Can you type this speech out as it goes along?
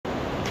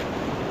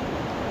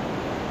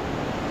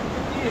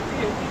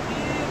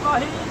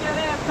الهی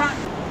گرفتن.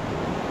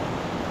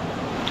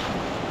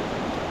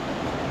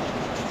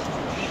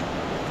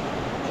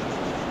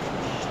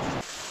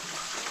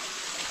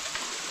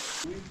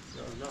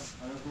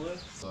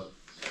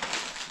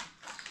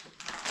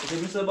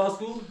 میشه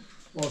باسکو؟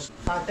 باش.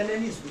 تعطیل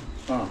نیست.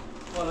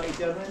 والا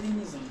اینترنتی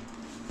نیست.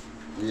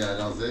 میگه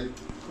الان زید.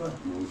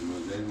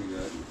 موزه میگه.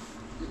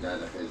 میگه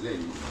الان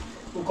زید.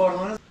 او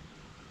کارنامه.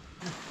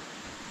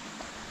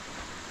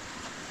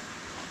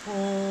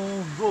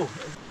 گو.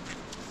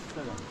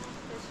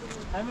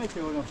 همه چی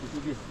اولم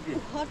شدی.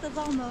 کارت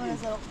دام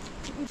نمیذارم.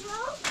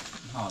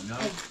 ها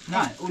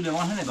نه اون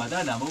لیوان هنه بعد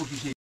دادم با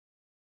شیشه.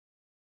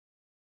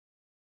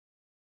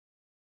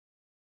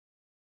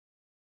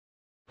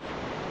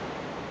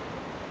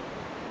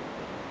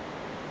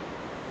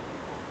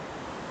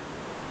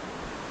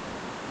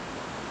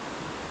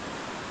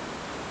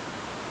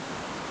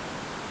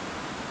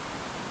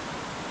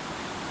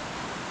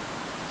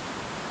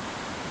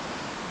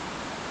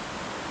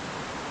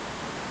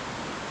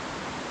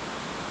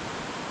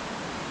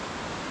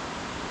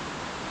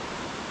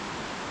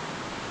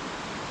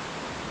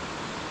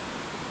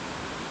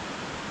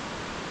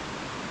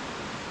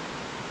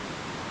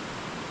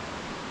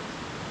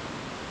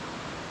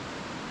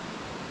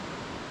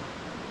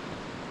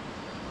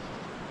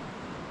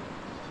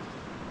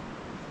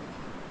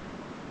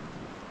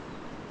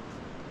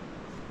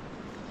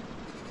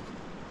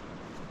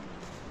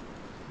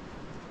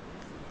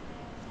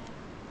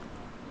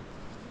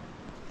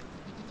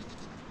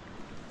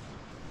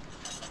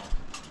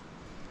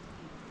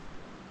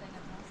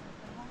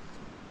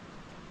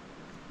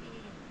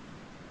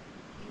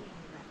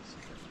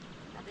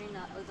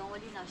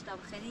 دنبالی ناشتا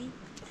بخری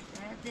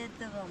درد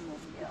دوامو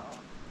یا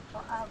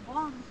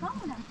وام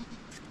کاملا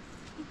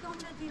این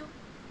کاملا دیرو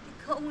این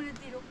کاملا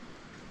دیرو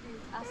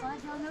اصلا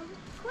جانو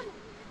کل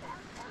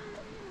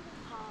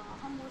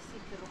هم موسیقی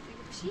که رو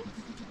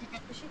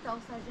بشی تا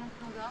اوسر جان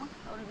کنگام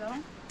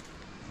اورگام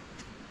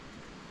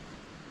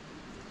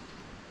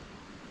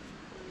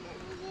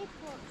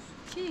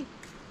چی؟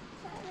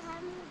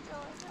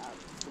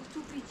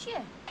 تو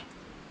پیچیه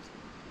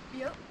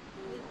بیا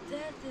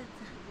درد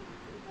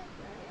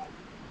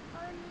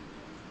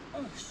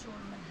شور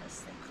من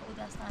هستم خود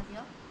دست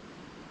ندیا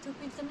تو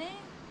پیتنه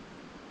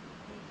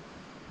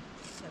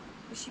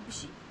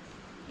بشی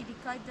ایدی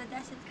کای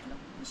دست کلو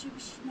بشی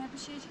نه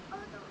بشی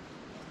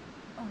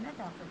نه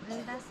داخل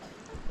بره دست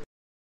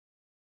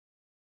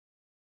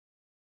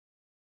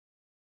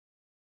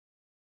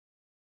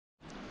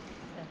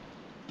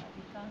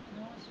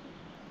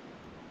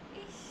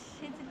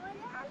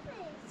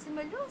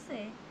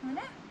سملوسه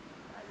نه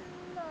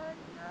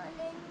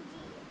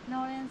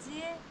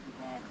نارنجیه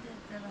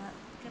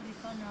كبري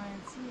كون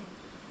نارنجية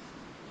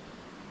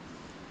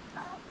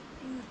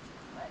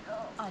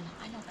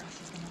أنا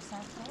تعرفي كنا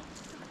سافر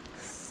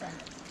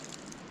سنة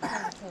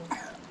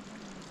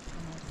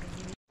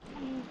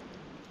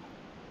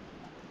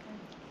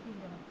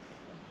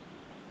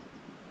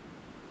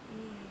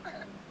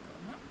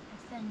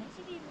استنى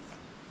شدي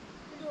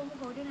اليوم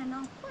قولنا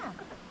نام قوى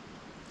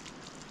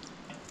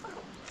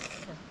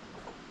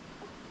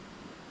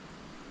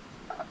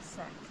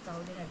ساك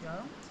تقولنا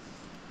جارم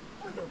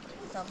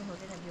تاخذ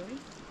هولينا بيوري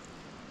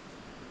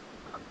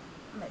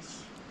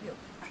ماشي يو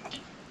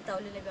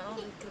تقولي لي بقى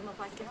الكلمة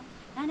بعد كده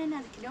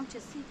لا اليوم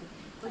تشسيتي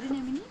هولينا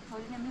مني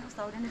بس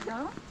تقولينا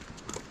بقى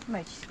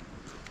ماشي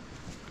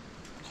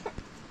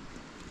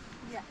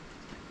يا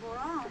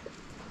برا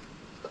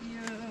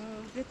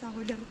يو بيتا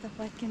هولي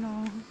رتفاك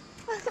كنا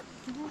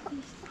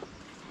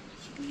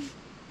شكلي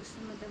بس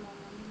ما دام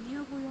مني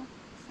ابويا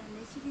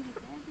سنة شكلي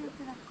بتاعي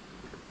كده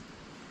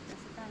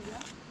بس تاني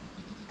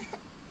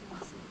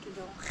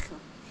كده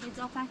هي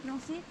ضافة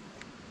كلاسي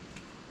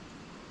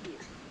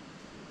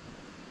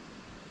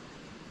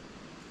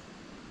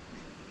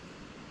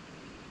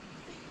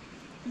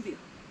بيو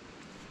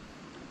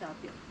ده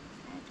بيو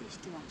هاتي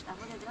اشتغل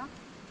تاخد ادرا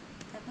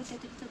تاخد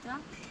ادرا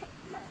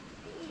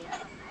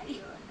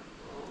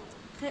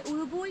خي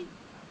ويبوي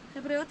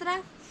خبري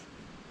وترا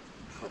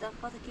خدا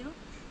فاضي كيلو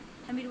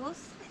حميل وص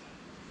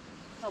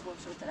طب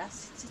شو ترى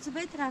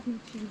تبي ترى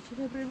في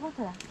خبري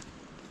وترا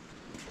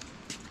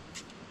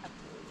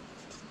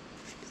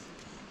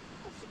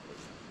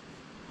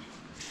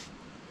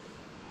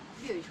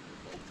بيو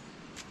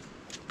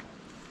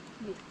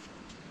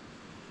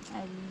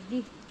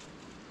Ali.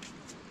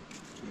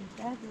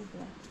 ده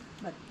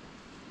بله.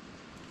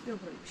 بیا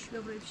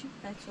برای بشی.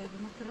 بچه های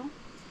بمکرم.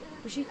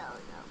 بشی.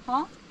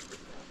 ها؟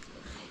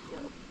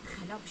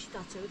 خلا بشی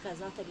تا چوی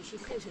غذا تریشی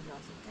خیلی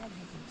لازم.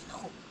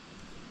 خوب.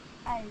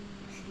 Ali.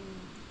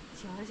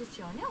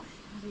 چیانه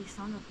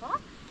ریسان با.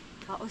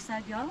 تا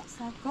اوسر بیارم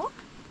سر کو.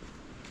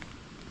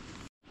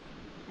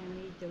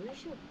 همین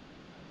دویشو.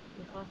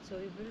 میخواد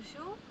چوی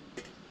برشو.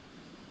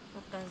 و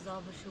غذا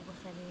بشو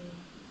بخری.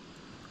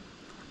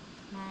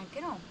 نه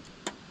كلهم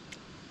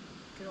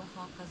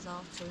خا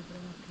غذا تسوي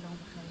بريم كلهم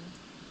بخير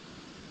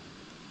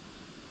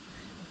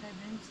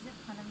بريم تزيد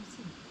خلا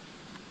مسين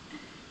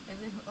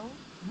بريم أو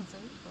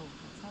نسوي أو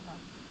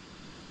صباح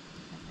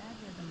هذا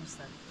هذا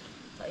مصدر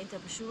فأنت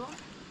بشو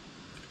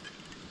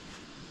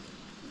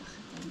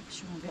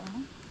شو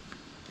بيعهم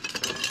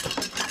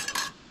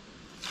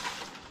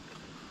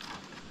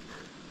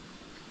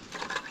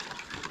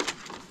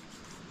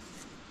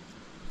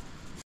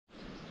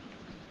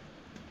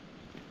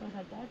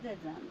وهذا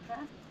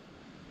زنخة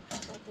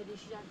خاطر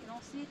يشجع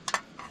نصيت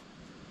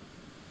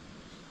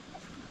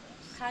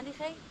خالي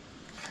خي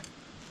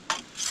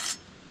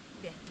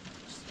به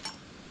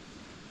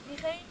ني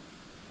خي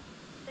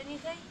تاني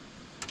خي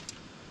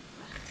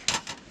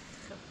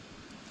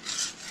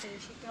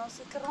شي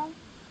نص كرون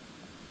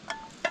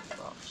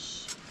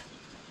باش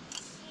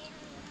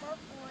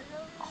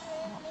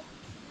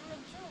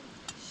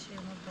شي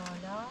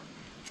مبالا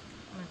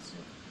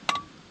مجو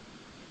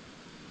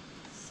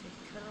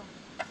سكرون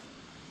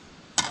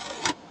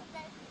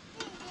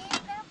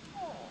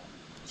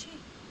شي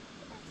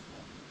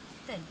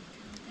تاني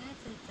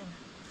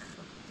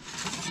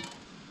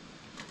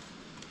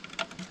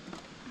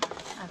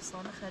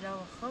أفصانة خلا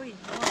وخوي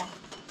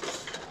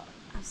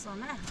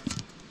أفصانة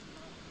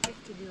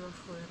اكتبي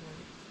وخوي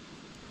الربي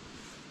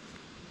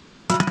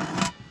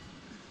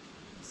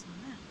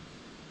أفصانة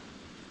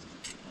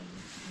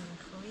اكتبي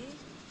وخوي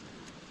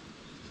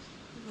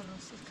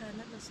براسي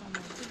كانت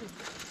بصانة تبي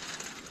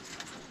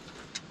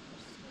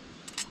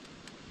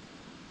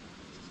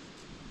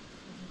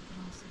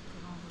براسي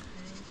كلام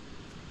بخير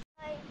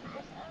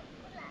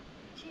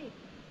شي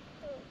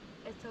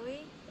اتوي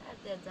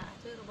تعدي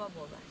زعتوي ربع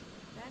بوضع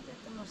تعدي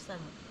تمرسل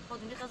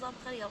خذني غزال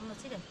بخير يا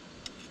ابنتي له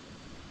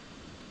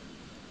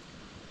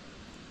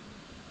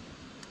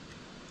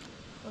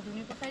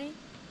خذوني بخير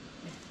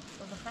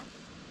وبخير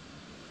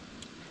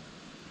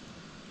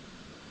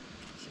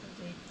شو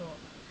جيتو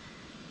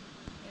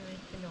يبي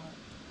كلهم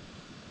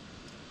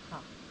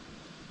ها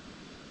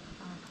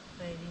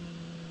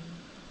آخري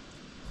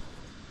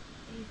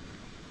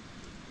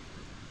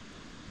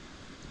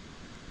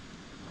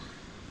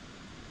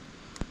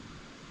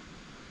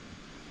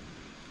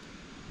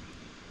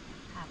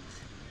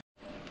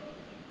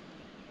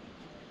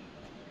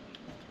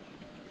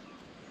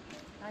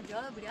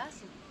جواب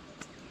براسي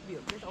بيو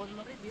بيت أول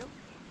مرة بيو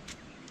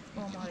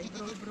ماري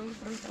برو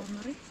أول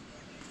مرة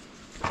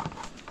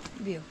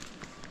بيو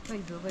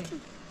بيو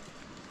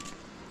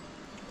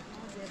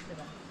ما زي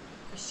الدبا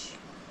إيش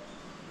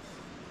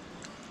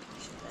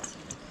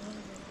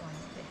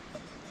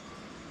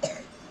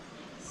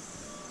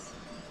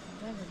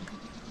لازم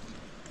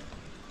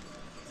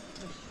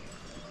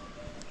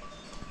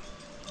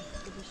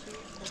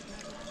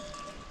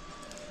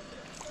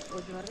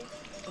ودوري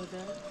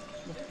وكم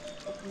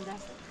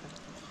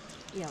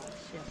يلا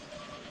شوف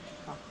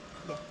ها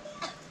ده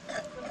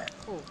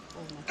هو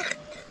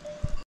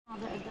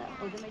هذا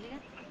قدام لي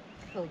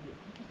خذي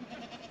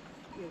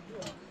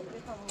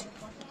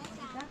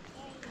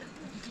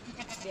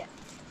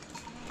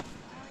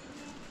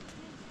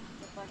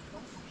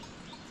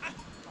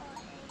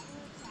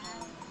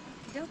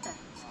كده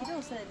كده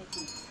وصلني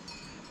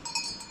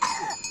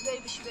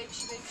بيبش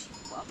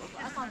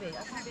أطلع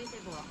بيت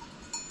تبغى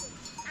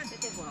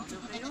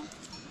تبغى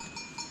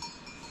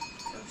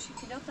بشي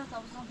كده وتطلع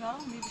بصنع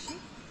بيبشي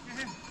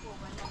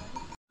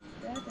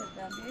ده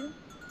تتابعه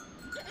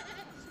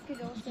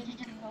كده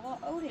وصلت الهواء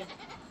أوري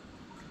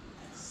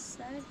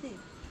ساردين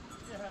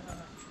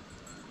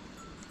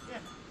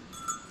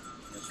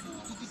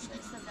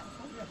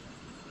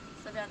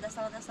سبع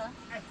دسرة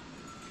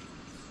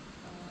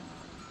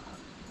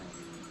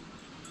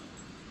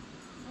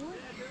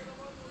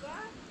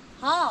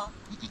ها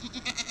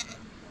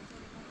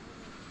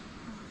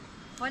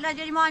ولا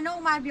جري ما نو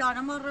ما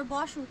بيانا مرة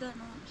باش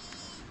ودنا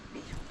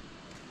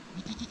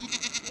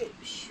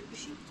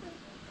بشي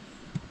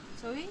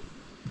سوي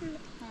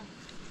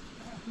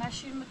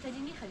ماشي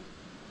متليني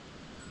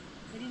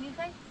خليني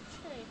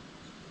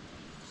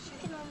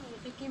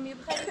شو كيمي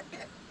بخير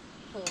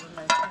طول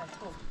ما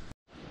طول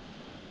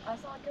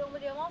أصلا كم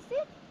اليوم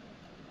أصير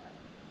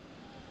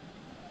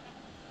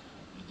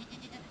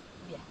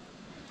بيا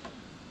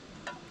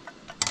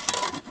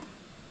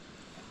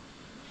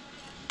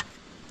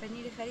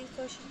فنيري خليل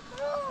توشي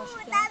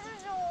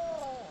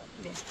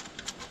بيا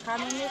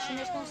خامن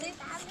ليش نصير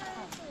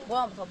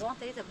بوام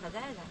تريد بهذا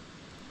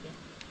بيا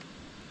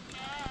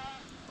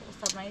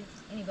وصلنا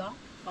إني بقى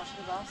باش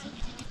راسي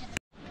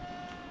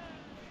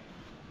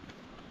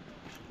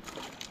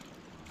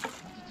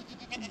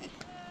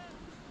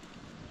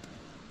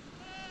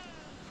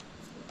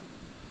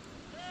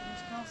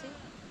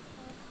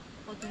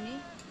خذوني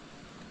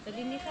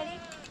خليني خليل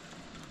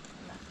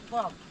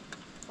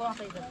بوام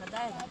تريد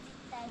بهذا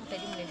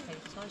تريد لي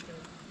خليل صار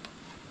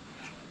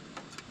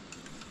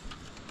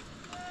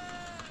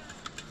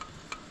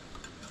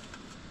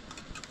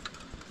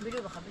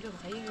بلو بخا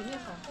يجي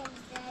نيخا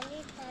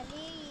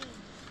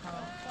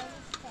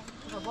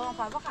بابا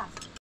ما بقى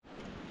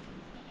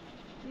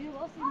يو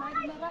أصلي ما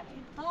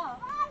يدري مرة ها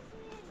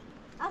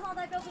أصلا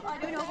ده بيوصل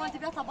أجوني هو أنت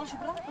بيطلع باش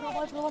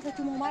برا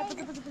تتمو معي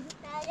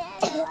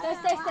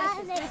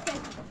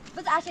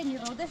بس عشان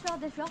يرو دش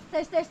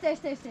تش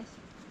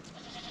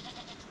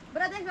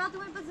برا دش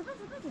وين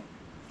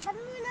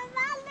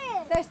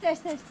بس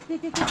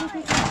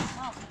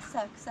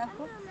ساك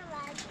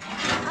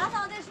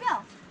أنا أدري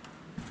بيا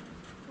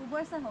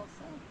وبرسه هو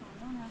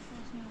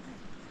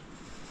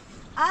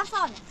أنا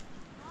أصلا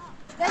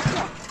ليش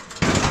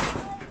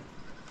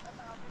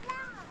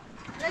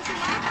ليش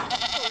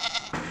ما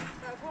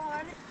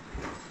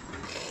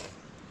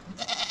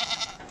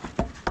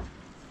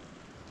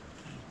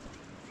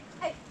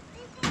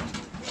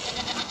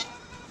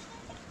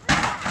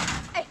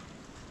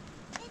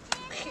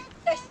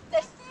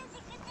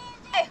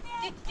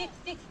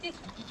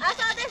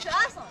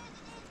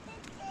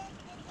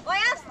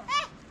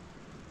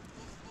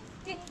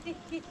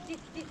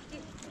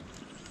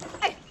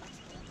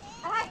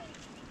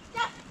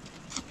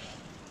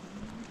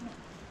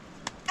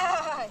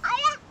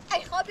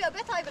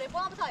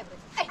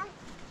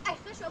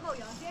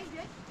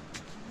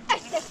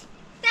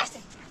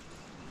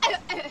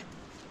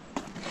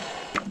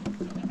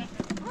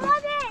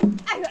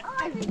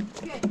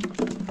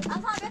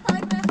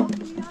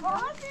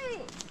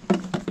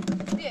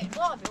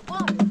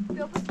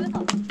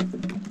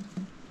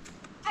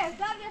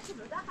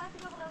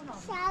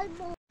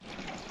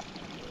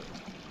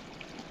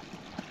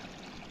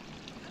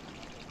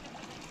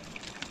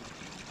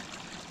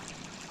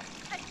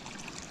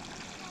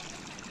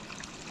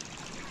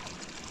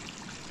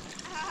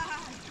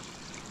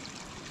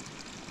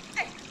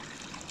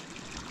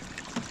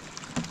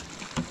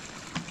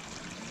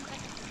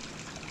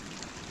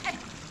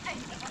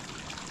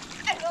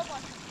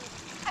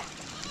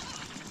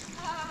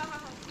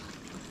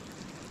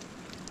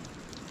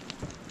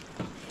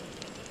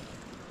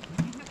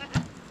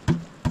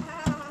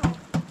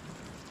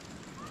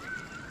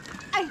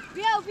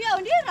بیا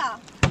نیرا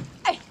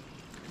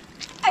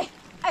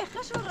ای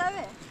خشو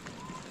روه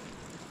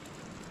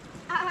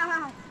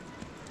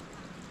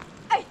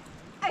ای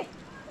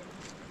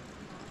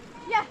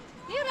یا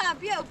نیرا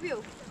بیا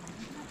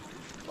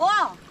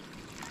واه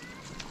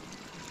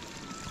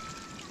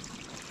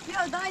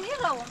بیا دای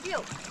نیرا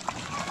بیا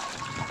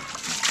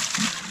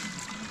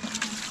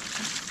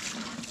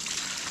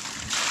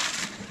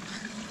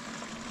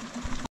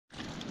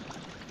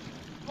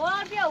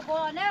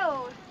بیا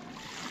نه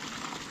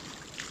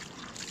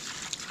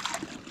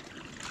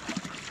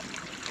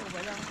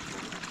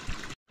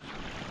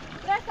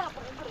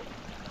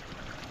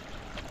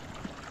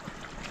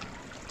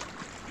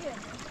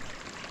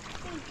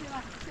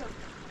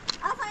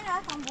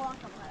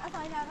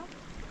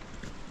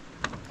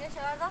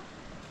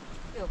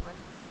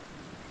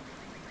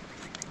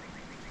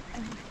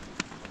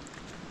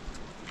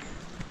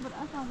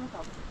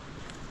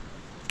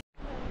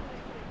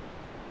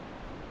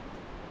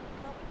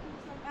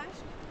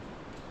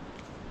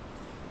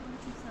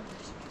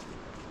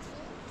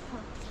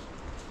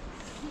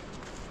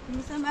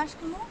Sen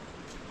başka mı?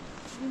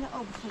 Yine o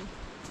bu şey.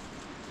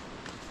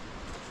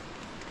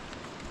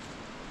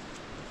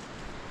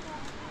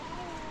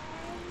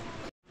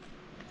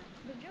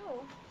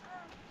 Bejo.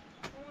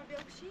 Oma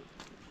bir şey.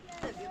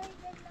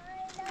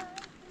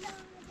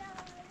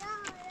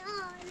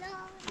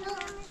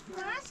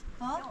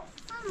 Ha?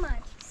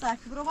 Sak,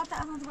 brobata,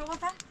 ahant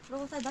brobata.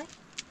 Brobata daj.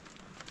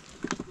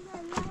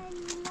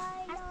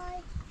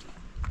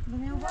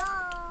 Bu ne bu?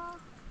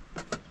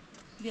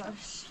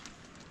 Bierz.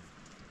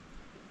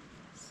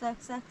 Sak.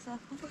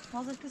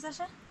 Hazır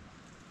kısaşa.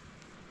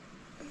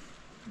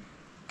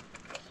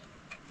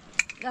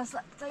 Ya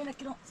sayına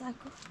kilo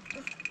sakko.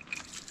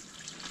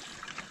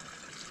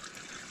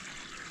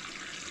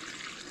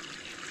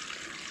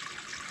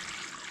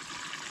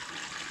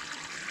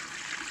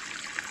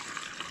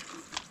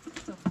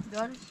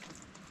 Bierz.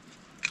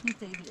 Nie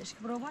tej wiesz,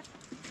 próbować.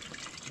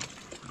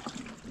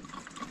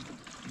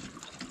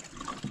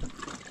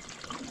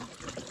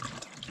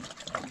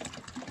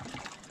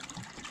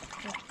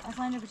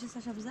 Afayla bir şey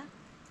Saşa bize.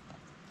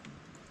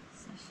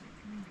 Saşa.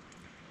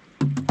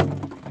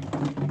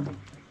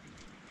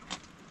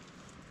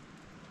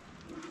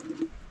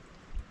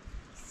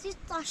 Siz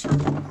taşan.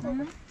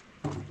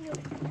 Yok.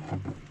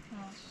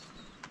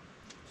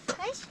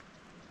 Kaç?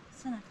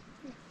 Sana.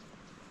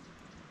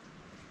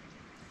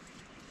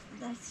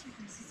 Ders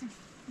sizin.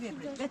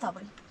 Bir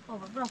tabay.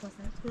 Baba bırak sen.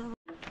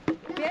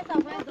 Bir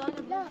tabay daha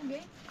da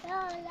bir.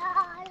 La.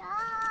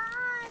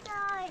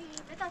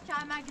 Eta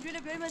çay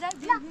merkezine bölmeden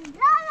La.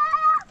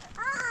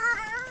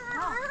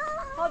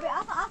 Tabii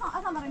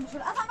asan baraymış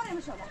öyle. Asan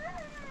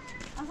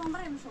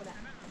baraymış öyle.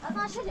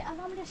 Asan şöyle.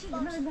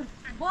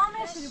 Bu amel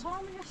yaşıyor.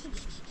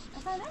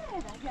 Asan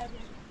nerede? Gel.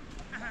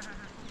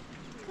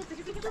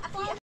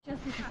 Çası.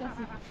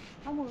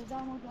 Hamur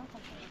da.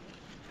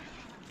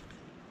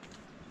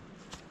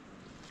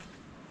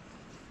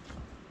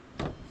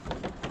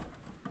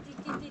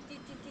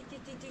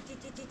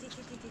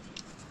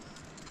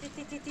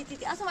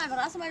 Asma ver.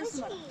 Asma ver.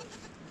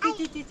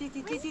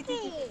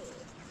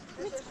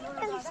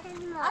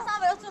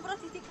 Otur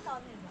bırak titik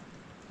kaldı.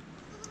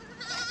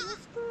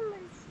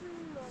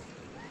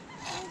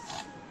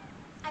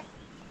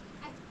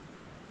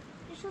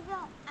 Şurada.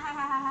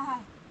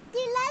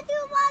 Diledi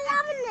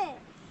bağlamını.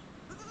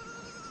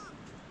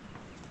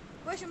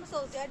 Başımı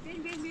sol yer.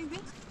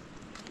 Bin.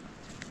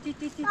 تی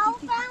تی تی او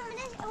تی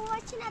فهمیدش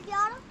اوچنا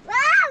بیارم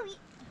واو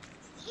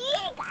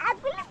این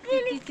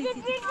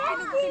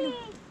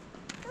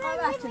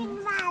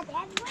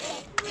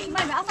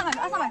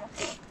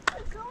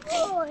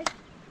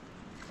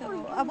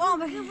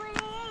اقول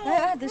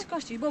هدش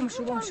کاشتی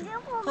بامشو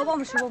خب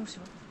بامشو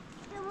میشم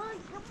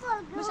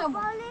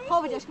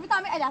خب بجاش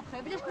میتونم علت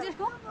خیلی بجاش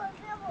کن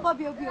خب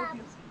بیا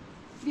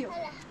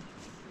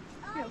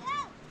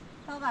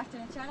تا وقتی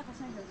چرا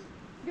قشنگ داری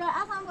بیا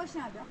اصلا باش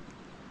نبیا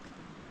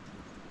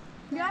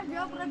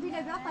بیا برو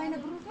بیله بیا تا اینه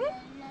بروفی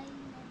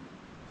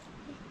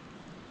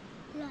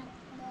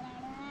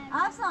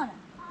افسانه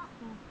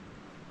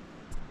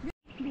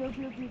بیا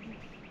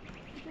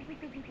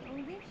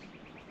اونیش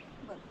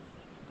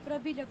برو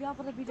بیله بیا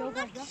برو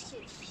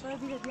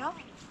بیا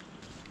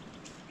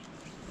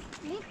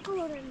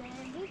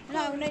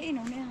نه اونه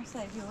اینو نه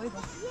همسایه بیا بیا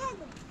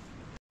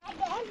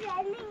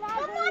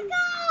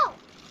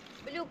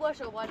بلو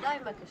باشه و بالای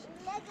مکشه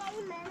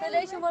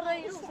سلیشو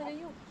برای یو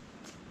سلیو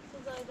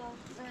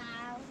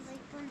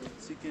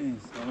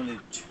سیکنیز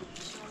عملیچ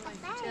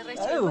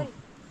چه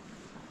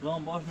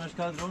رام باش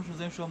مشکل روم شو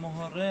زیم شو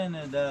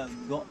مهرن در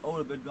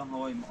اول بلگان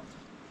هوای ما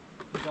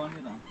جان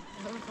میدم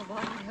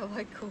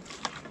هوای کو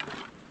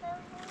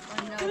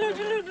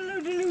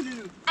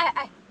دلو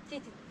ای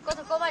تیتی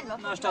کدو کمان با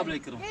ناشتا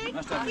بلیکرم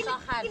ناشتا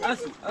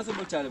اسو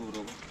بچاره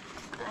برو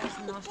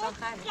ناشتا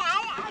خیلی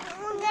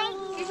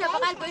کیشه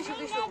فقط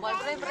بشو بال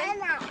برای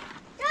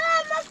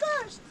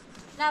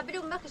نه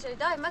بدون مکشه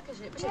دای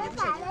مکشه بشه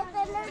بگاش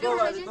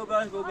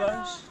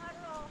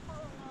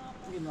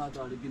گناه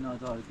داره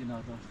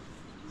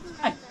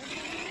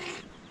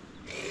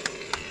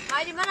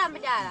هایدی منم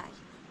بدارش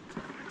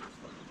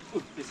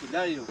بسی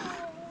دایو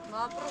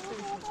ما پروفیل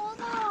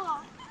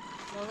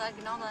موضوع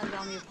گناه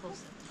دارم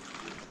میپرسه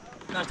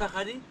ناشتا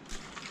خری؟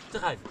 چه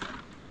خری؟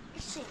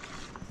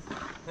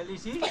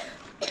 خلیشی؟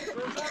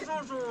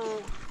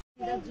 شو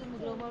دادجو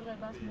مدرمار را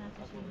باش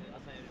نکشیم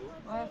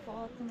آیا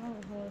فاطمه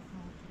و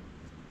فاطمه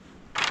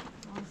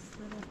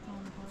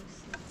ماسترتان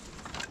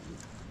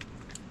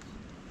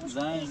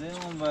زنگ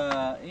زیمون و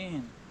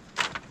این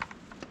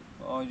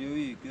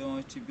آلیوی که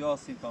اون چی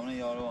بیاسیم پامونه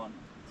یاروان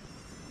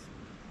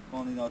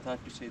کاندیداتر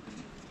پیشه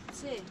دونی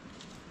چه؟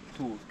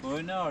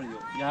 توی ناریو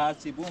یه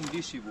هرچی بوم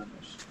دیشی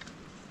بومش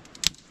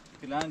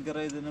کلان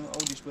گرای دنم او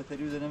دیش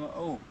بطریو دنم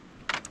او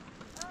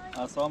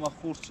اسام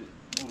خورچه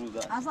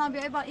روزه اصلا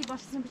بیا ای باش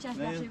سیم بچش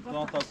نه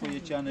پلان تا کوی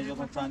چی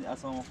نجاتم چند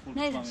اسام خورچ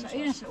نه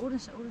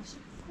اونشه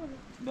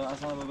با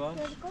اسام بگاش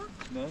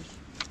باش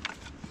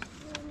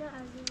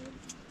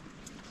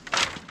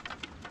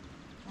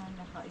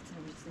نه خواهی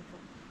ایتونه بجزی کن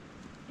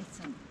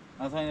ایتونه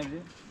اسام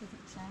نبجی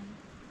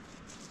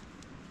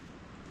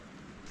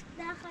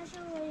داخل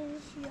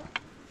وينشيو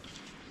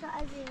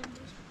فأزين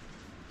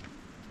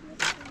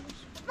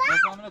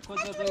اسام نه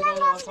کجا داری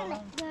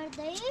اسام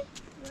گردایی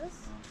بس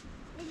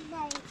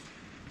بالله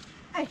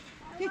ای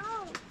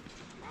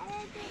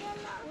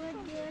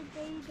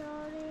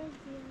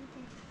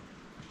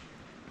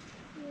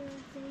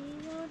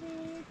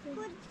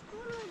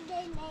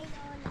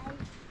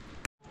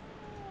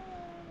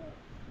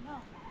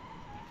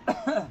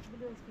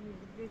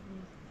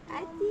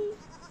عادي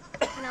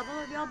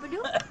خلابه بیا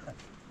بلو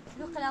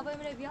خلابه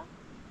میره بیا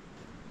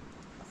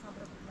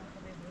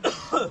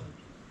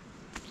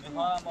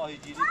میخوام ماهی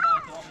گیری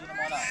کنم که ما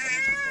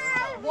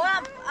میدونم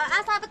بوام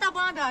اصلا بتا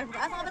بوام بیار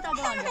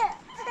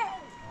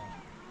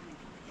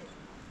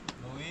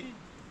نوی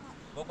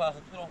با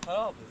پاختورم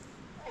خرابه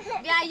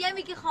بیا یه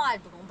میگی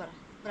خواهد بگم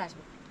براش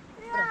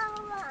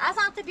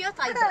اصلا انت بیا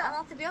طيب اصلا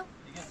انت بیا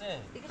دیگه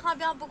سه دیگه خواهم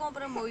بیام بگم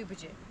برای موی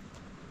بجه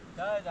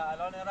ده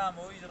الان رم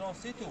موی درون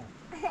سی تو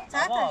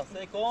چند اما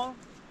سه کن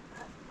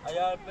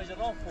اگر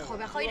بجرام خوب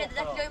خب بخوای اینه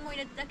ده کیلوی مو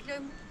اینه ده کیلوی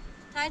مو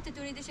تاین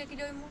تدونی ده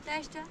کیلوی مو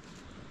داشته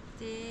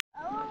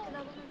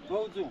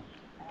بوزو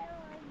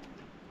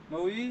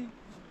موی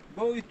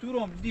بوی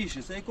تورم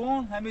دیشه سه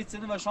کن همه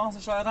سنه و شانس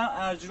شایدن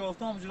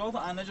ارجلوفتم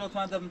انجات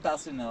من دم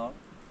تاثیر نداره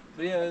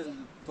بری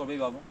توربی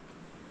بابا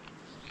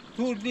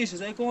تور دیشه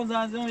سه کن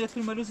زنجیرم یه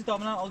تور ملوسی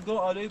تامنا آلگو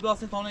آلوی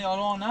باسه تامنا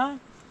یارانه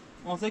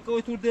اون سه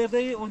کوی تور درده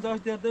اون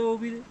داشت درده و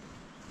بیره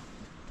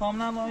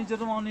تامنا اینجا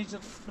رو ما اینجا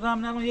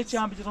برام نه یه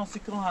چند بجران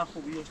سیکرون هر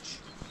خوبی یه چی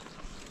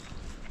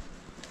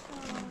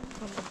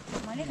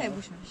مانی خیلی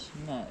بوش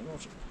میشه نه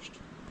باشه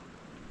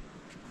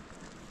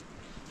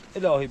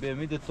الهی به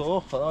امید تو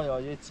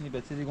خدایا یه چیزی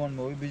به تریگون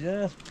موی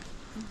بجر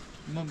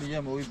من میگم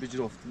موی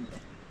بجرفتیم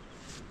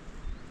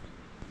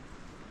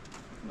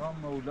یا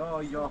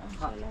مولا یا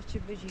انشالله چی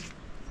بجی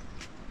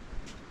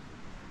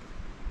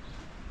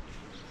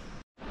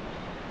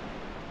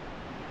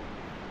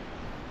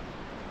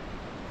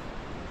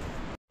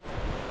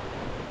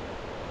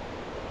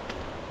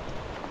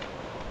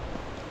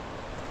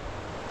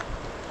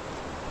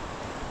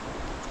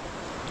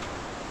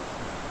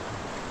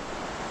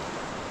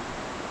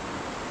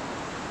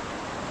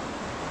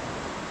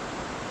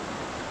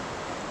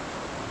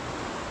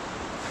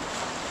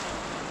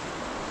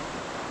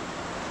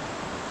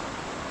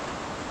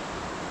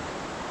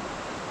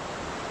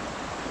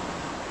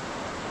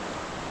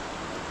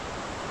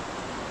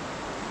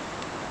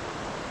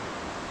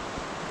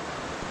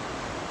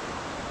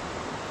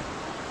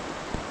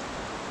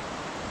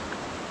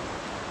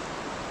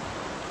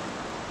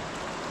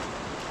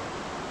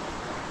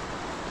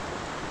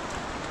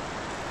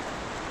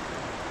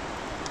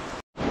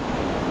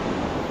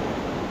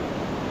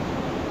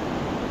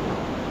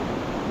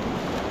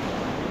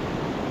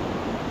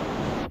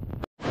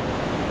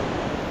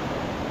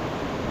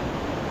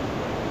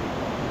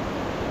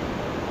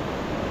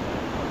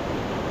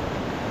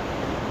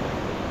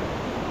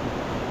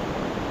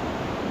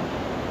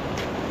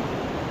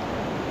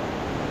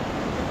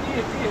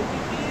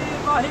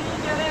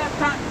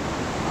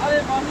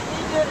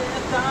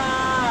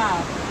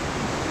گرفتم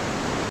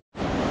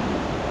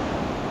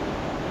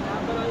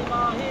اینم برای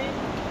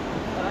ماهی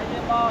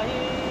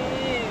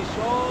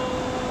شو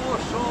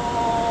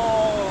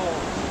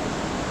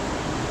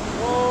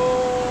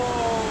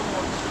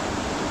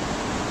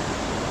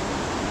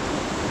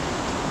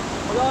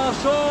خدا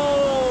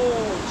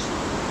شکر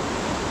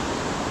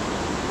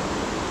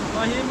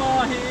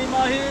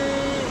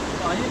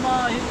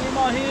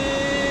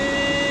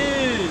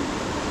ماهی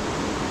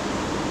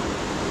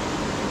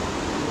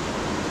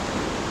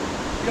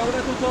بیا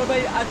بره تو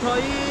تربه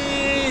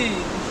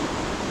عطایی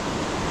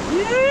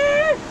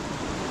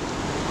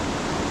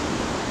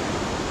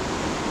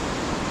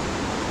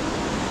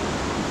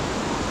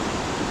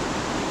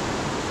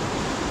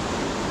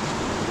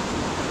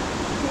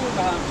تو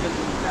هم چه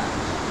دونده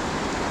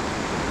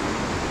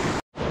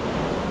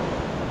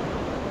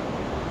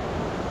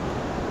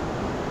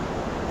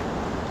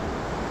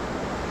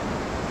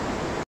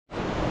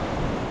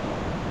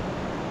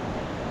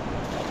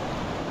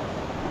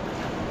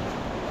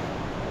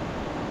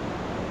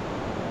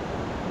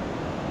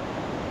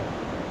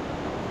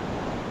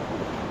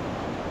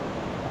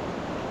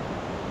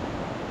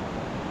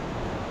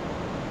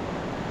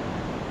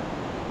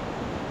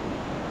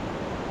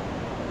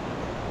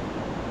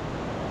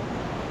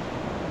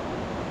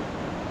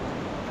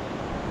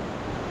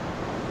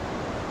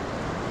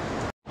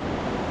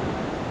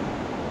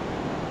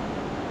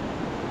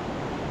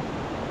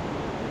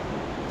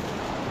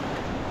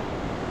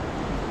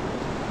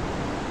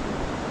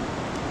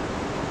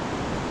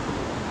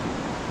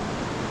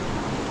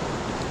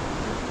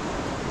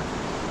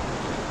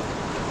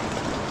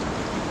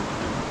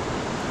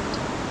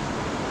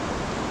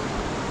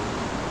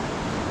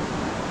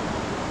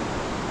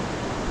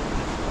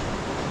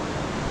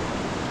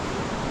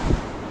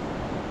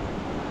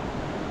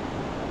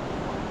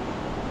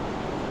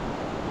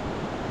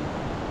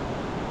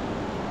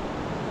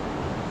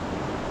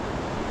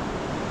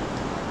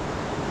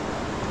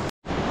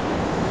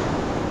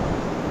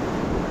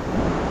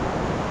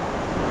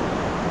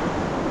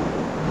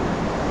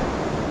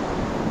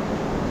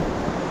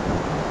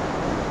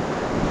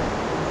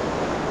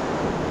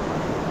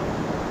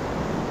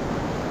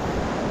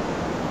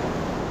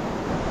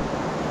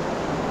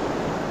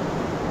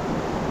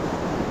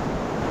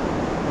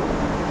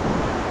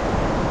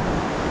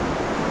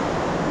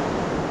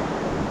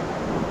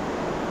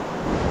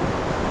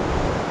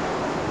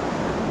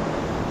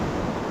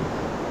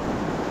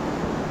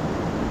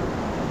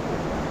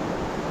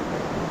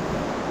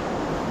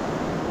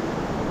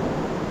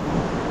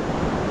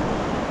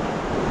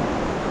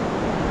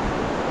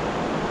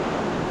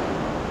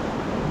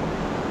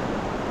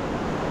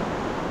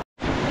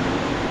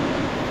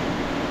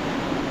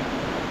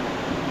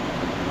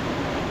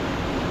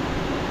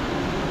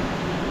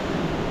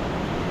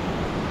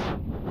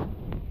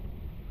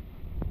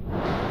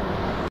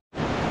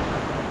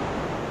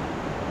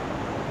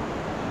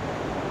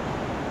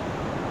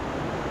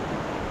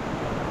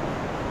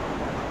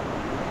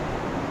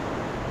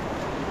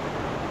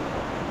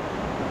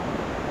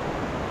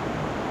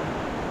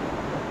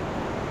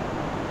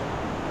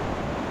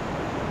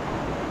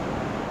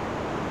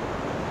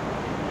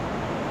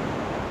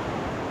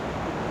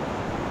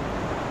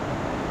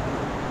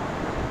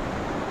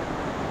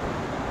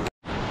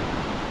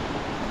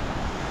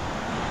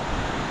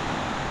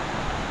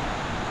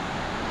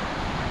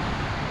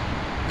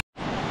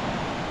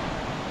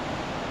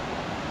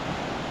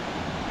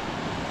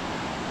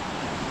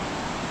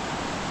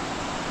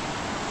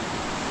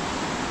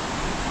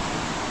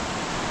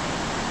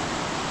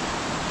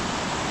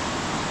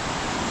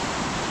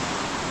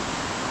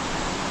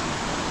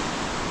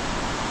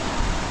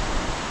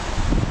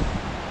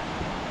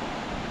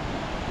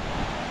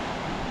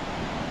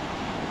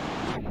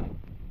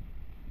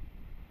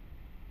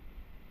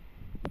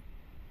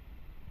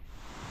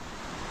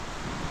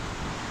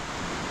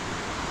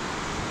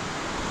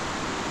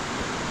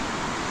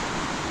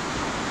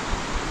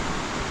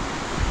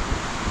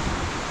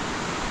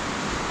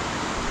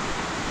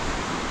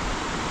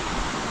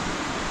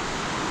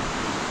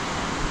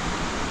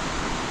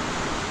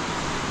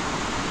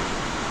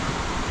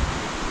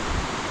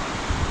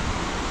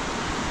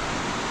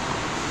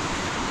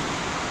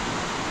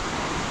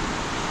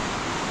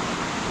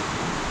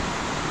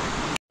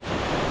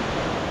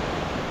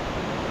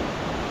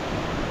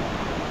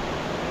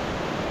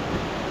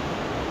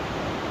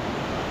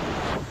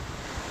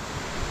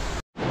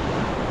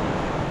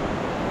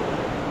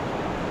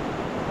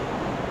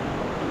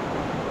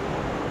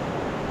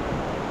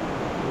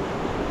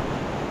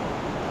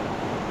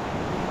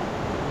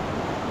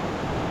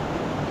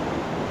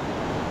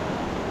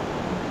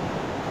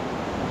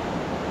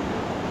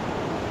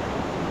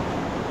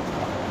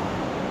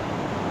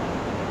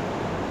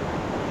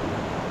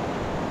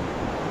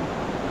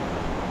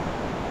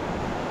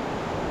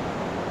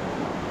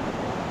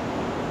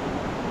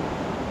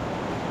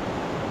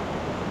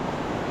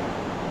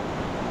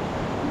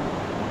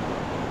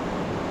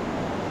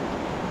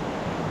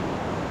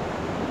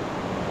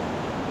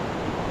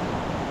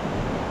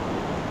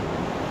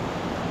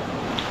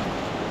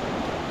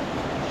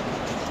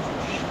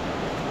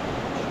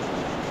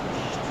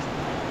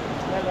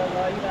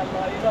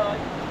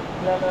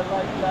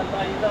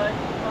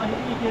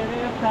ماهی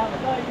گرفتم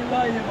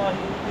لای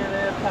ماهی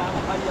گرفتم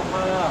حیا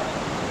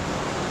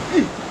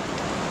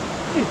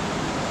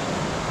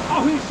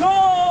آهی شد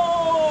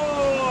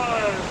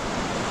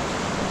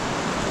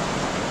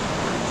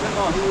چه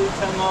ماهی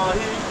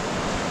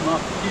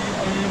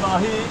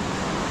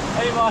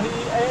ای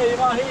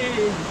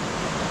ماهی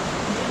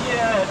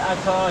میگه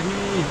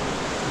عطاهی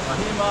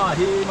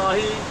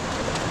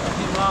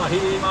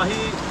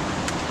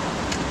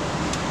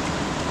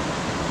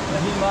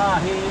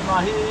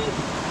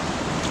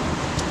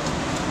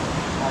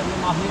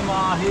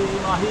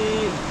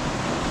ماهی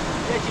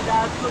یکی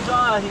دست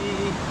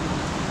کجایی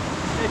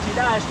یکی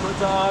دست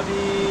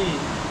کجایی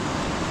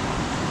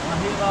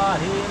ماهی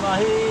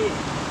ماهی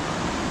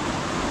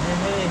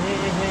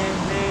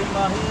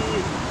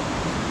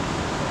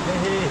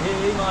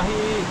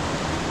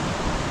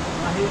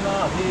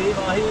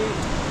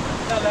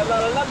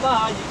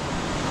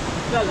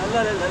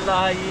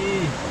لا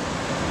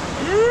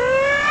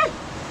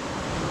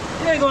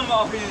یه گل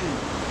ماهی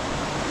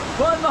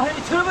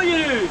چرا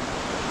بگیری؟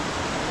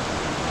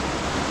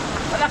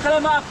 بالاخره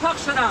موفق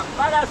شدم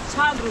بعد از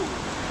چند روز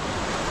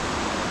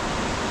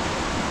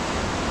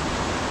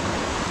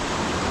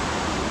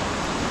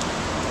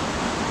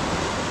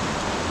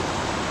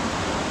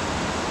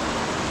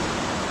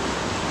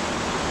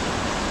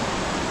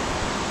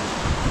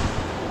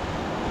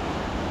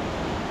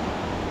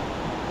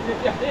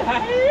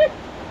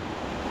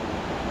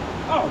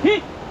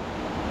هی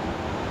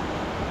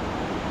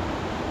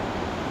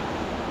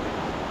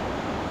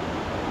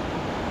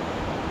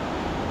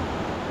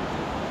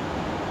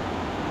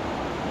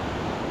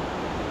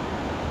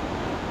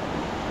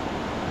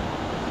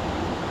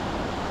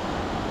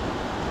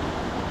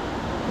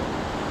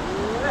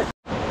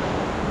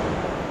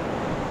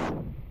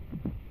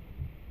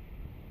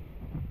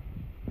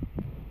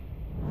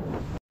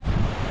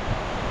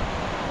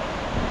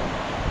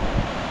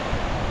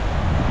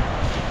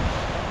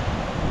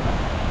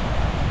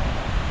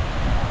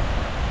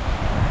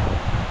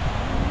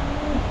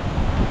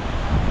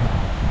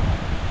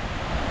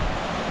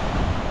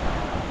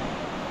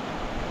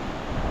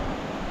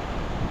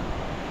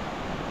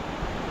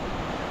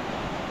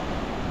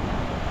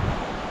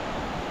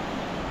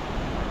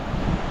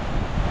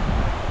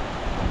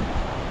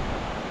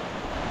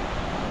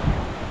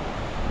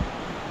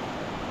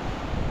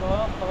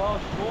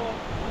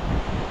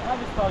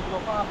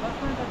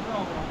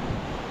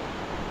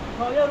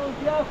سایه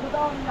روزیه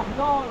خدا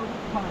نگهدار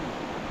کنه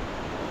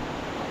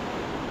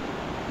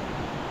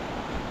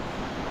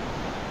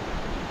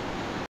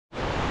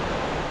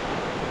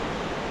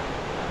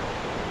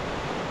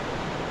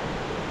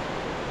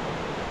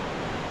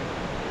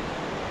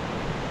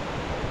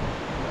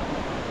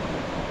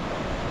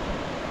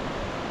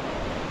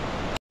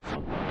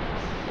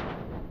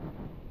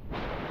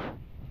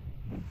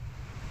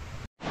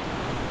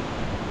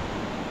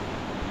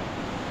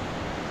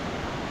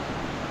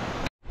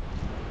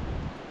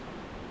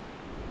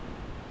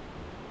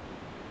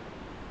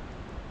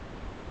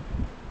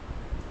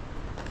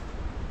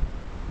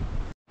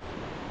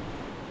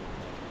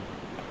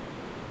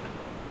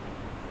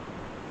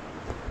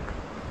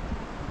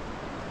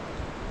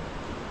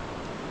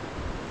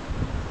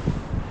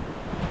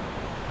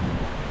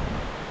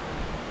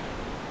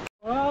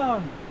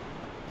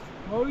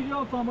Maui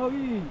jumpa,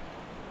 Maui.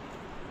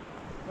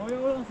 Maui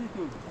orang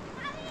situ.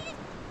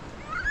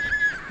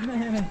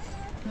 Ni.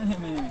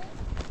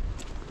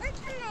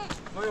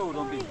 Maui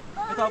orang bi.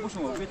 Kita abu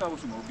semua, bi.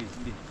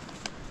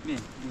 Ni.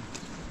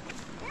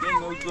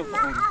 Maui jumpa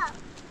orang.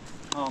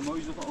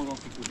 Maui jumpa orang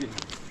situ bi.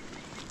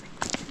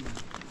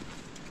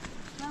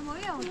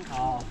 Maui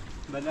orang.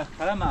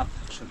 بالاخره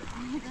موفق شده.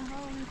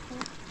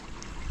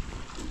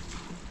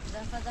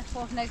 دفعه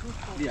خوب نگو.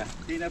 بیا،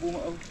 دیگه نبوم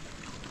او.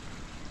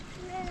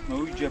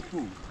 موی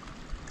جپو.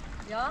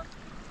 یا؟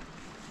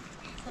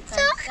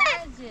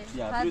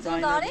 یا پرزو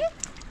داری؟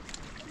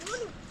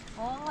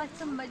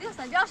 چون بدیو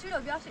سن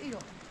بیاش ایرو.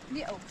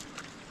 بی او.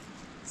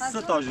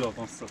 سه تا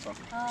ژاپن سه تا.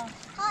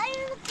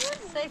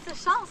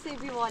 سیف شانسی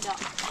بی والا.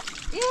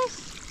 ایش.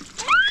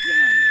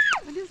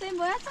 بدیو سن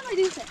باید سن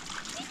بدیو سن.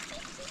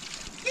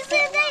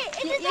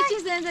 یه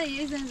چیز زنده.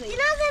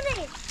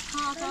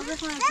 ها تازه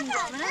کنم چیز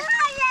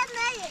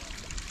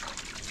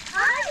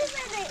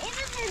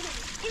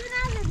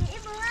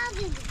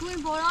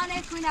کوین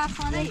بارانه کوین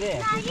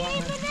افسانه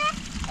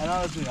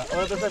الان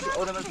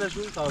آره مثل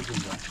شوی تازه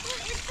میاد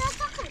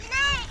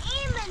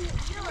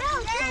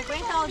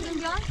کوین تازه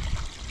میاد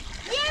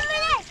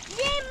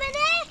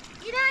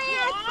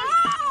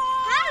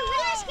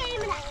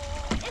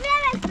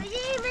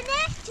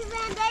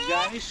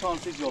یعنی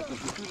شانسی جابت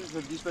تو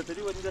روز دیش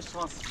بتری و دیدش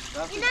شانس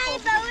اینا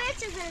باید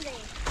چه زنده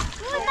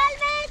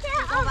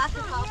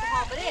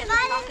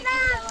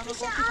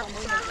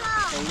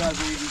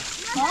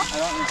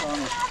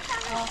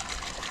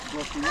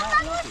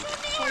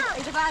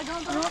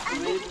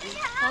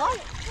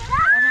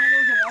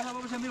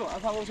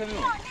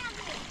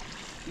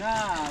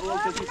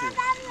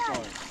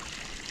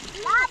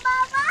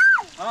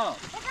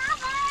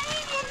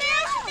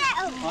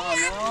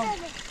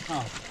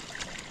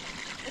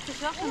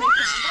اتفاق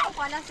نمیکنم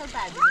بالا سال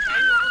بعد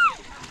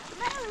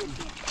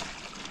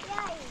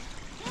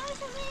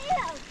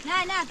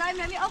نه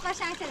دایم نمی او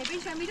قشنگ تره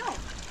بیش میرو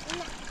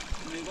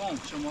میگم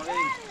شماره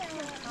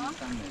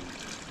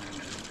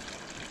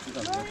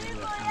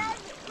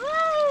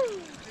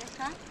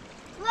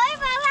وای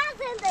بابا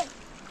زنده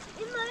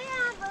این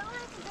مامان بابا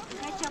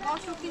چه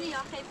باشو کنی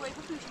یا خیلی باید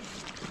بکنی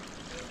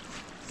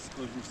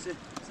سکوشیسته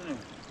سنو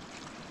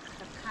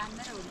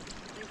خنده رو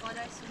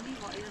بالای سونی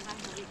با ایران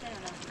زنگ یا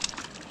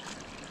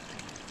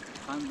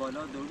خان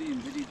بالا دوری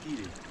اینجوری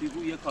تیره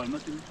بگو یه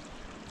کارمتون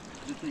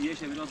تو یه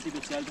شبیه راستی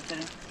بسیار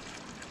بخریم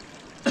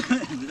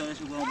بیدارش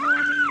رو با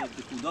همه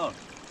دکودار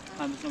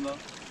خان بسون با تاش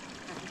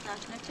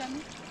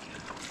نچمی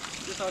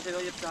دو ساعت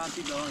یه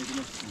ساعتی دارم ایدون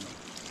بسون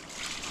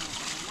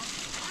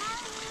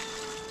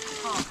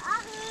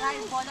رای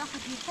بالا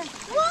خود میشن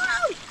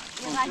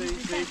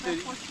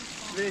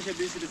ویش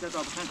بیسی بسیار تا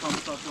بخن کامل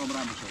ساعت رو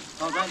برم بشه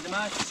تا زن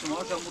دمش شما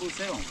ها شما رو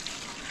سه هم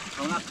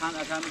اونا خان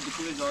اکرمی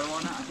دکور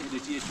جایوانه اصلا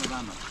ایدوچی ایش رو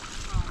برم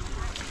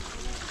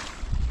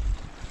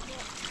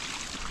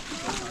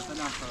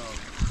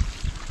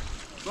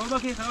بابا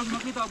که خلاص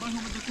ماکی تا باش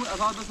هم دکون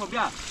اساس بس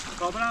بیا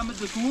کابر هم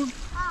دکون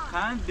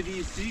خان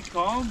بریسی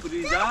کام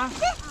بریزه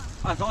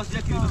اساس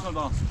یک کیلو بسون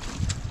باس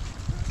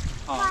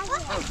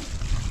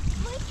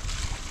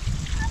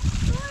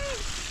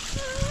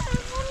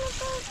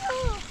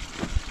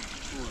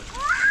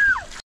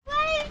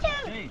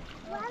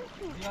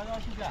زیاده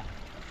آشی بیا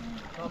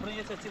کابر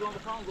یه چیزی رو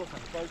بخوام گفتم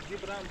تا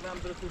جیبرم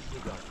بر توش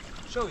بگم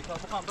شوی تا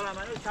بخوام برم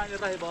من تنگ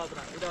راه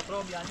بادرم اینا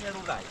فرام یعنی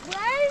رو رای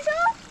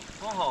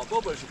آها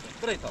بابا شو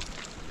برای تا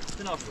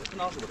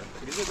تناشو برم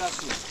دیگه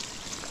داشتی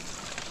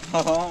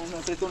ها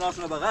نه تو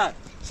ناشو بغل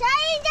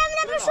شاید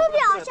جمله بشو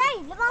بیا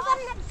شاید لباسم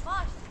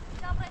باش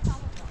یا برای تا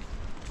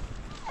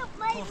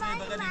مای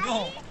بغلی نو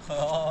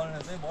ها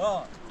نه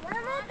بابا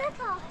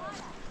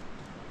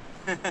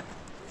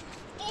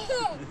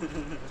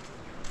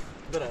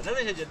برا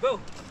نه جد بو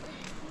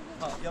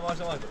ها يا ما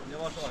شاء الله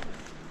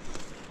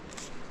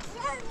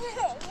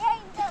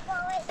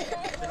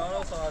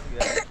تنارو صار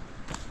بیا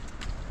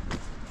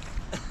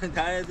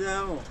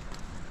تعالوا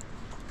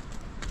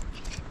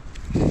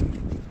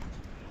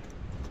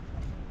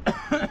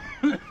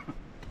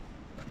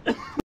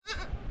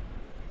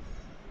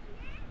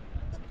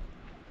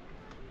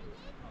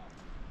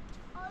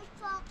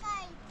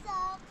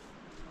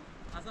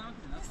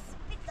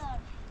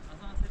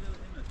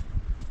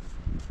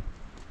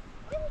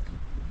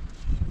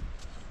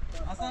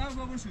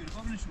بابا شویر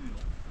میشه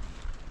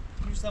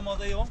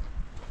سماده یا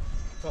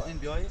تا این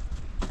بیای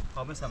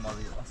قابل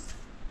سماده یا است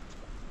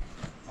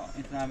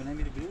این تنها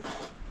نمیره بیرون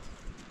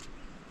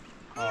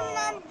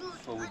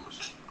فوق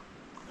باشه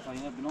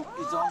اینا بنا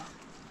ایزان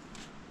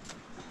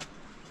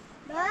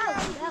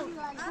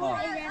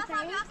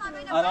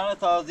الان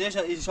تازهش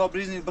ایشا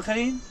بریزنید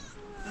بخرین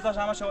دوتاش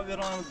همه شما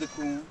بیارون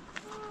دکون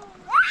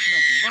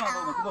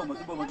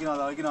بابا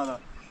گینا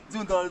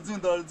زون دار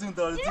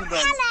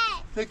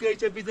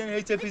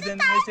هیچ پیزن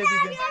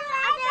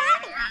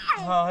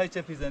ها هیچ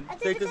پیزن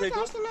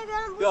سیکو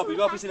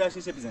بیا پیش لاش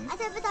چه پیزنی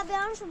بتا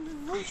بیارم شو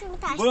بوشو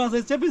تاش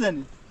برو چه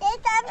پیزنی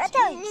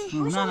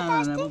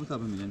نه بابا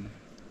تابه میزنی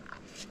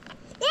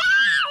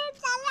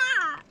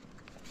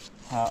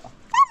ها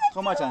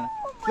کما چنه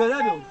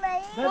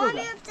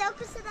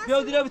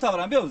بیا دیره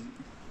بتابرم بیا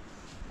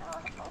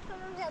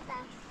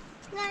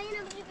نه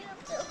اینو بگی بیا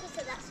تو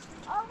کسه دست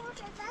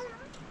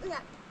نه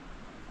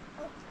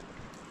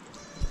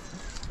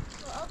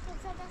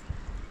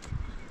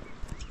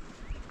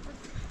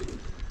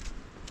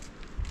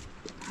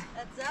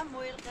اتزام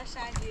مویل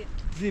قشنگی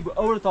زیب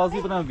اول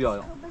تازی برام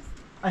بیایم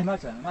ای ما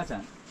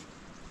چنه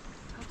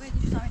کپی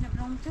دیش تامینه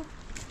برام تو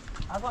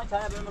اصلا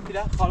چنه برام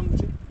پیلا خالم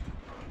بچه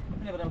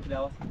اینه برام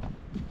پیلا واسه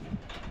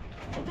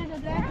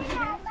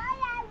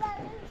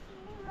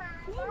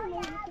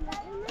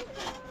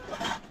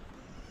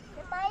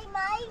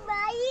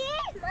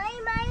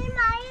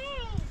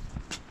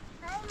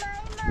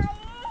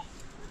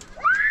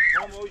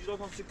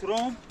اجراتون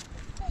سكرون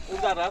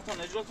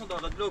وداراتون اجراتون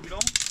دارات لو بيلون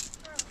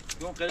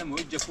يوم قلم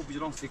ويجي فوق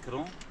بيجرون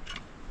سكرون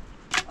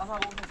اها هو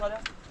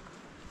مصالح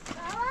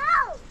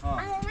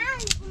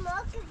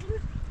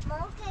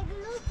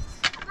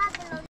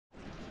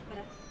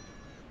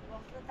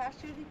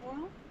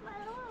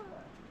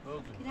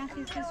Kiran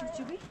خیز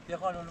چوبی؟ یه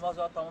خانم نماز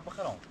وقت تمام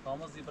بخرم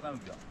تمام زیبرم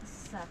بیا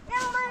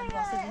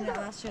واسه دین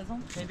راست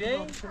شدم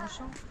خبی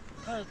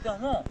خیلی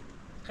تمام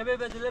خبی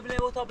بدل بله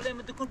و تا بله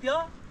مدکون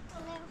بیا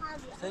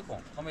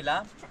سیکون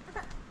خمیلم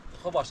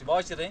خب باشی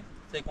باش ریم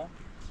سیکون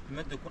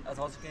مدکون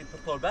اساس کنی پر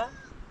طلبه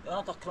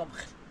یا تا کرم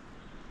بخیر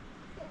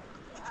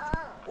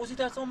اوسی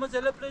ترسون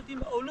مزل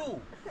بلدیم اولو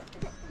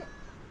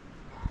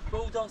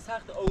با تا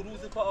سخت اوروز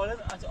فعال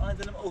از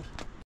دلم اور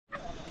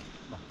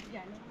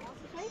یعنی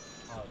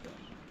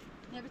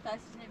نه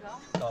بتاعش نبا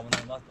تمام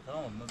نماز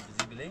بخرم من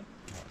بزی بله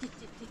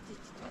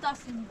بتاعش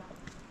نبا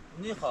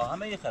نیخا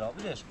همه یه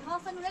خراب بیش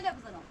خاصه نولا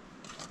بزنم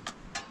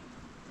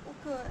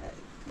اوك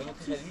بلو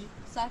تخلي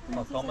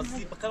ساكن تمام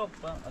زي بخرب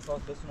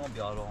اساس بس نو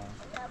بيارون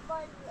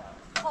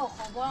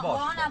خب برو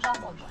نه با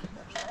خب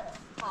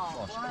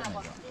برو نه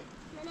با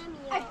منم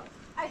میام.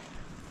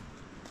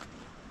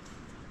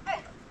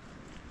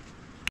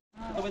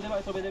 تو بده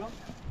با تو بده با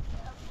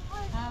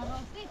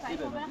راستی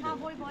فکر کنم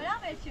هوای بالا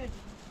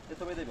بچردی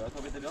تو بده با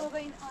تو بده با تو به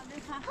این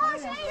آدرس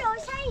روشنی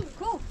روشنی.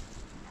 کو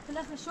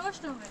تلفن شوش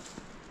تو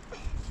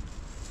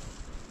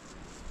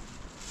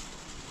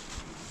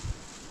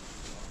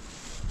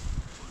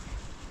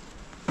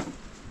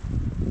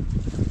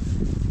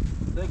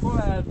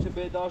سیکون چه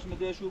بیداش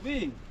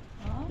مدیشوبی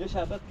یه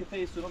شربت که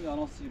فیسونم یا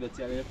ناسی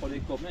بتیاره یه خاله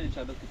کوب نه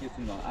شربت که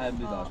فیسونم ام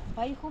بیداش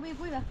بایی خوبی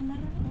بوی وقتی نره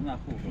نه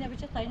خوب اینا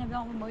بچه تا اینا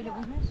بیان مایل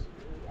بومش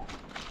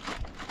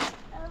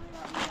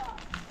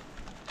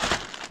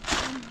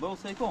برو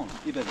سیکون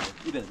ای بده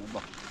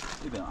باش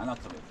ای بده انا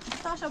طبیعی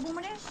دستاشا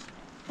بومنش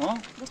ها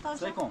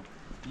دستاشا سیکون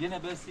یه نه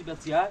برسی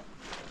بتیار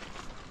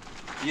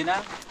یه نه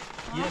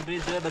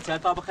بریز بتیار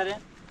تا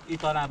بخره ای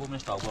تا نه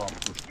بومش تا برام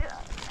بکوش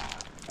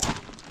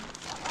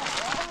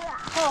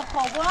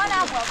خب برو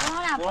نه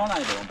برو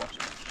نه برام باش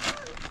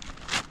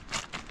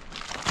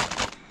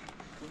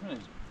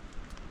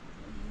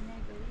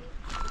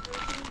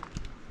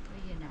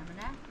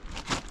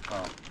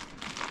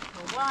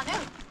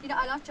اینا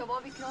الان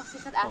چوبابی کناسی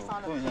خد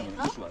ارسانه تو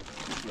اینه شواد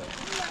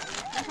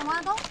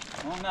شما دو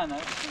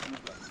نه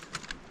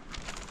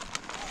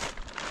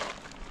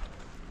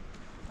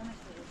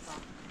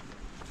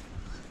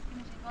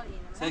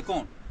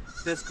سیکون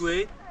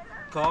بسکویت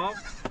کام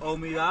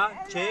اومیرا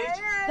چیچ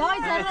دای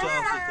همه زره چه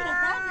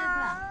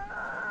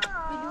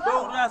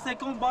تو راسه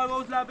کن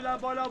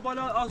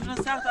بالا آسون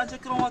سخت انچه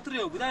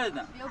کراماتریو بوده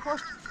دیدم بیا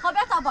پشت خب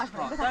بیا تا باش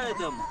داره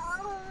دم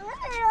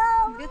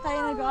بیا تا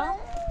اینه بیارم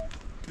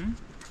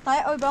تا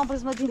اوی بیارم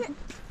پرسمت دیم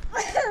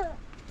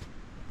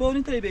با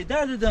نیتایی بی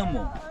درد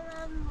دمو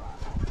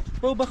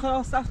با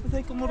بخرا سخت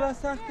تایی مرا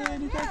سخت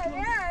نیتایی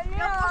کنم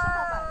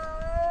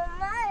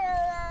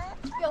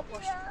بیا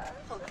پشت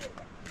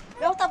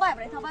بیا تا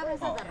بای تا بای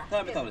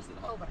تا می تابرسه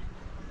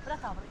برا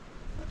تا بای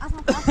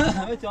اصلا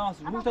همه چی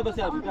آنسو بود تا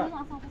بسیار بود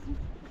بیا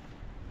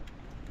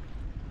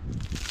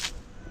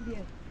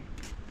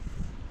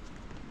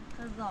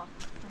خزا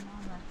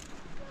تمامه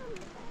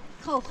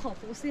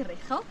خو وسيري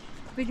خو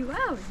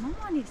بالواو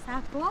ماماني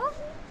ساكو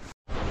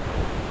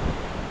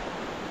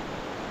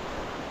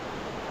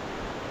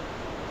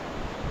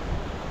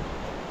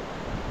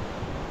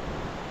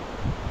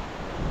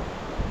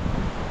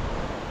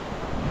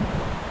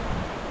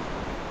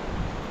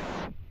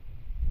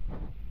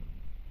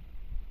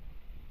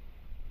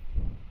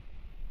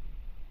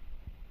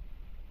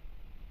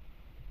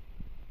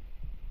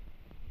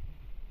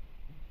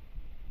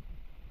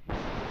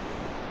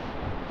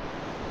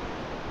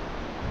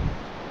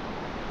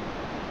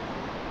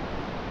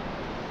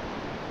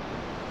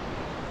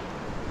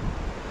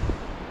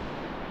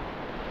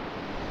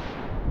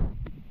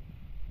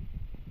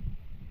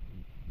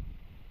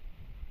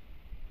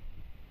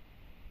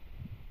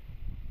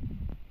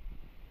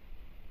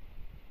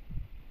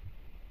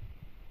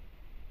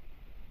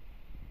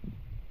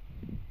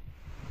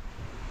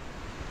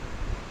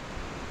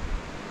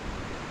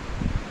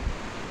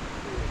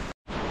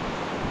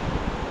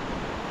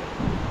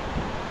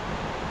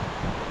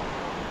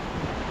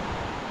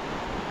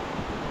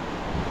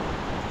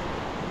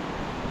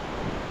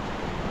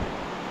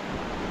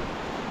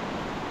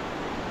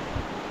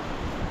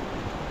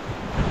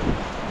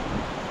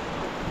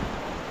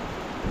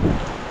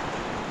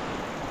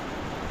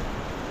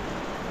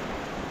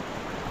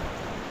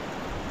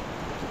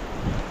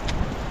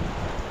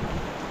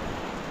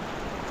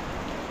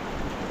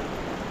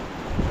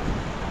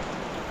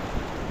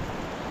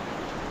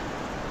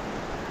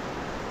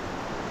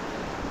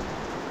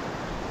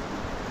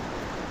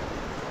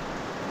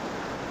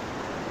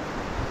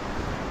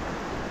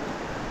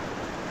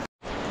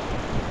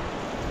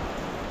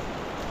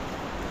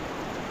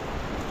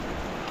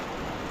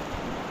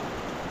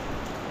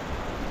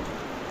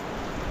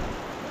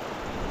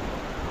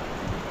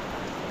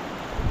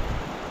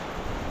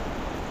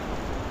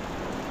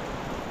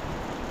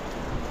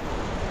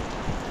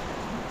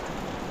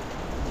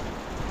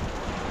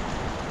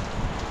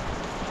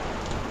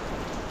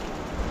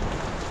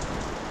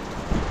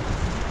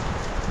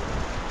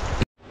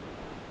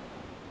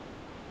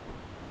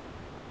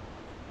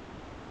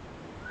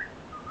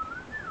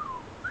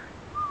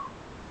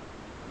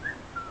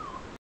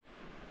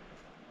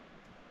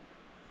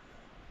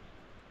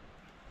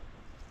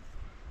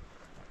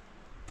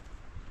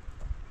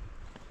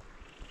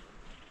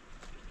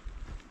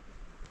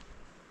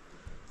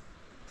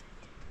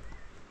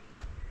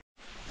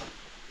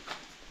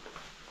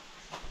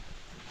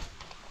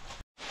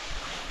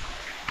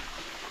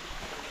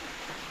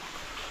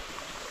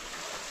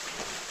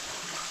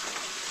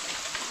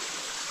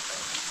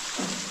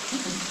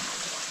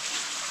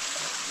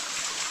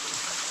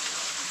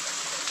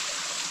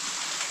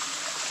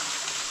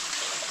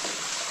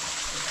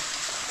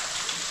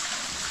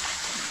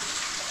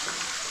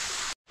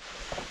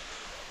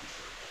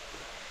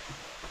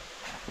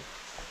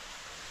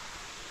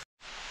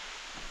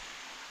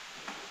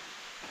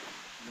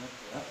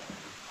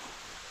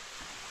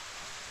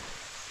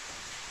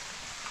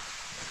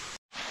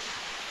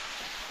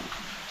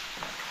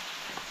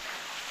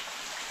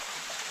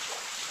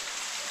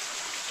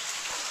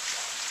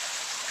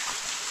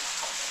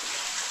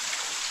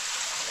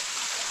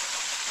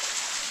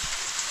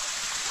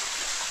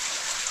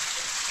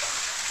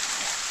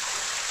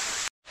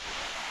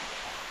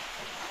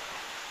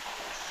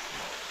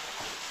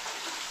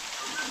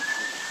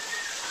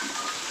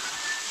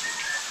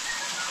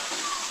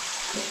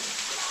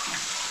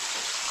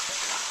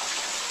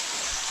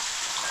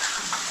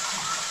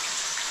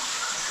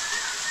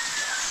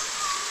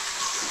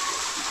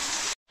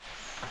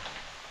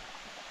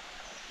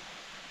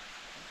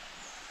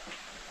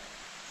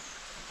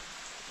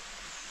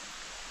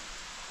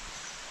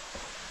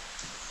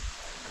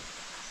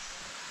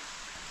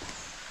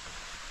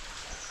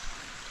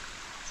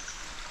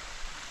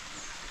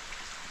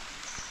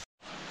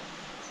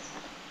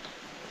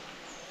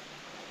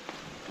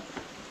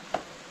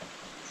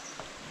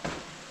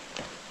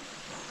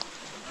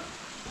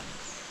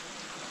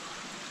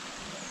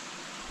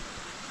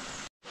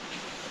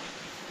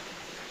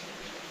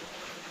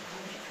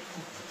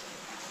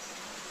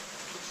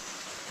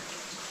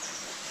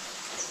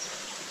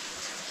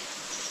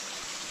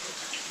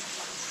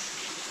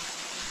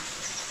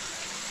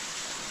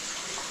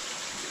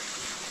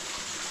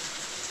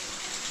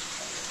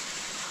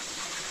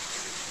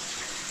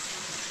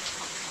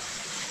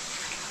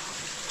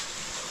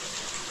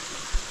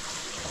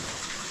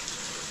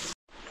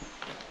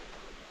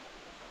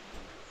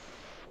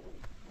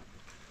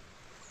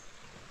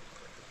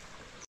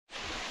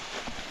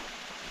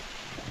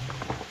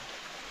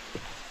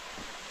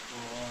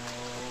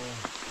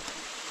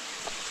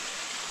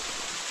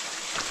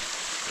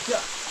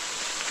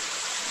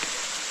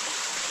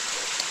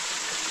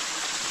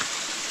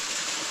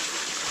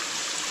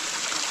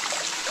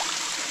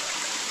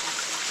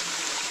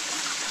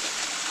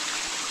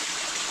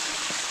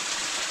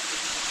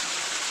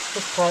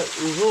خسخر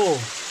رو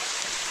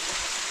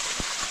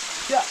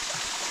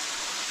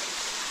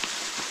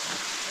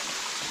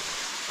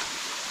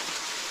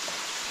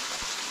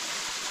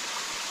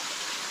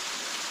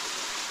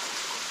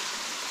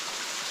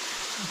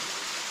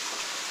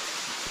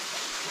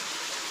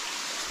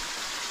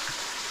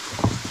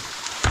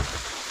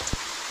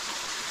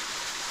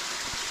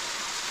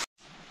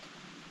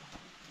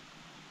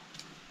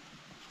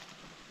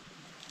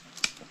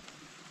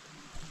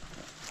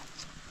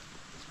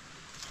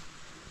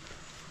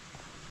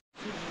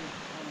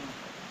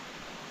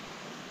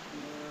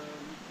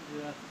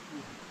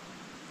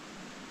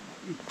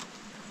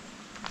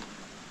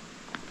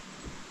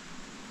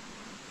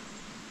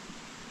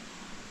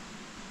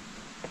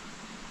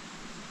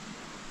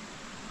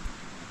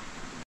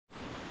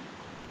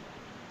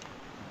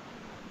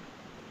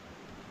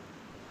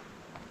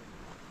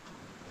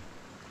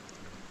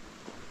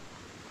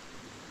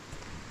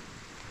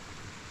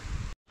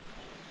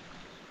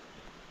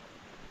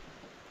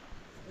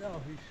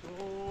یا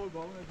هیشو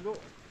با اون ادلو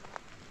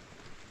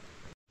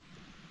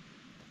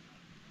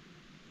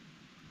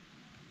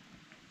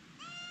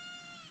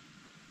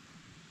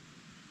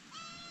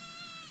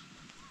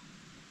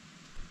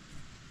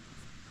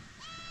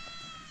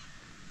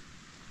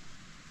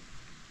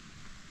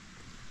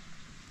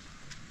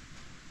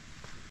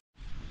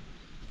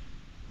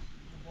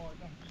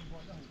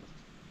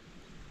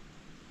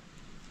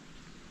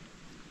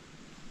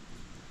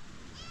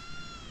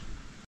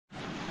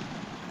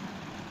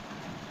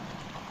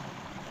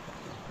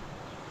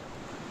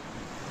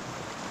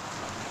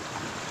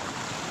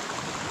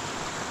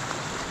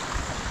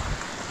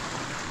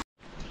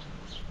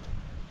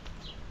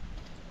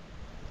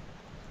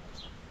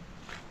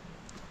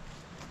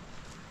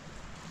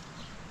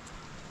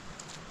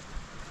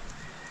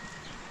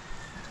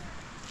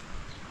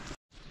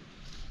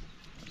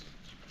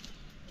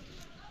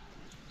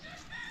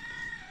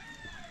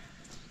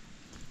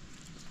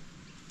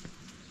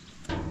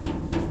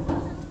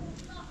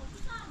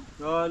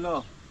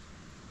یالا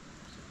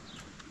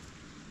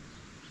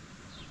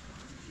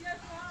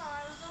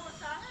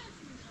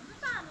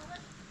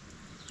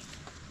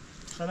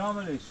سلام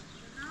علیکم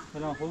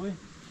سلام خوبی؟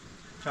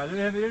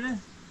 چالو بیرونه؟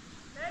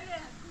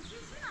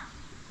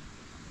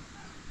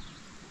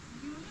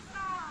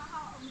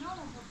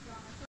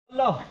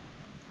 الله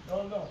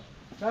یالا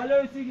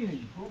چالو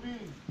چیگی؟ خوبی؟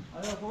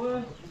 آیا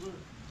خوبه؟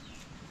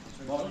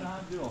 بابون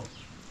هم بیرو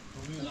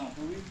سلام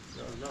خوبی؟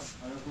 یالا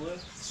آیا خوبه؟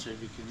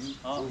 شبی کنی؟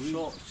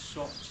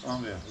 شو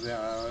آمه و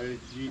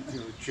جیت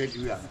چه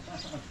جویانه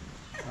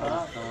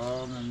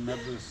من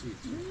نبرسید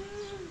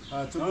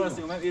تو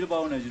راستی اومد ایرو با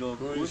اون اجرا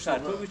او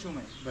شرطو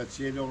بیچومه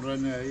بچه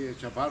لغرانه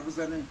چپر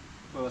بزنه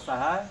با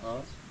سحر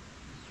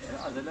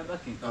از الان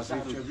بکن تا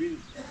تاسه چبی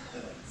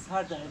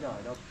سر ده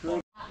لا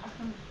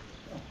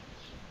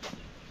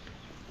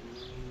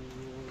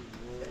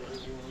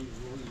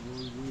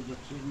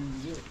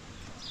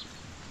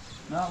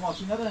نه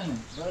ماشین نداره اینه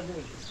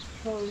بله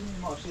تو این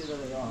ماشین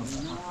داره یا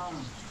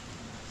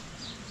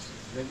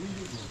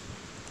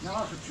نه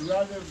آخه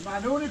چوهد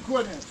منونی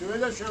کنه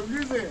چوهد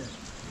شولیزه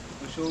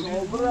شوگی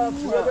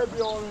توبرم چوهد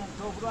بیارم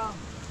توبرم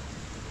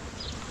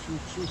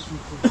چی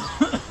کنه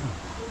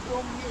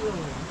دوم میرم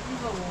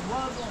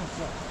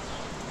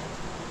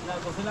نه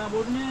کسی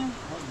نبودنه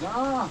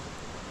نه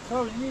تو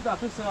اینی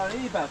بخش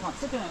سراری بخش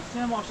سکنه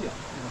چه ماشین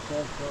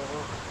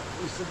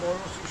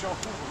استبارون سیشا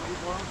خوب ای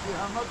بارون سی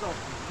همه دار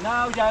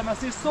نه او جای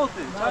مسیر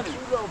صوته نه چی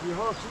لابی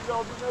ها چی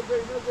لابی نده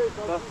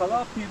به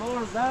خدا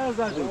پیوار زر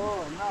زده نه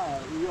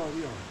یا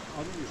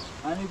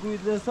یعنی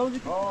گوید رساوی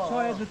که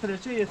شاید به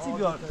ترچه یه سی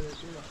بیار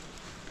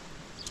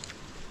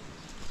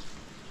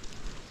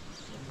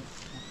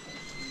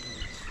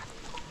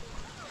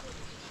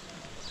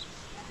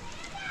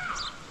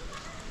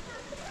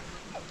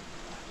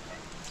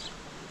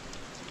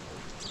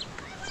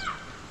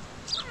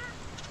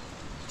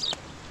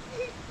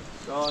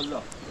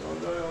Yallah.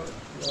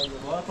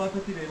 Var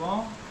paketi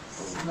beyman.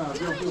 نه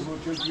بیا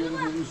چه دیگه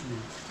نمیشه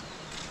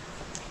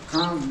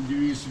هم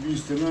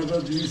 220 تا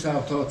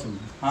 270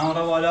 هم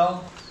را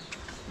بالا.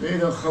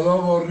 اینا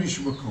خلا و ریش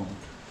بکن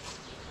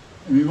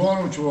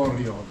میوانم چوار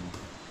ریال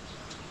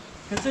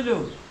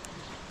کسلو.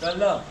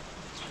 Yallah.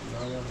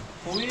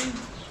 خوبی؟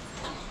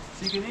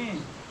 چی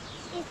کنی؟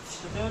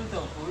 چطوری تو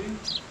خوبی؟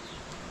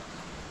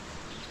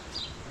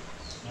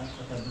 نه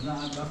خطر بزن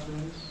هم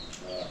رفتیم.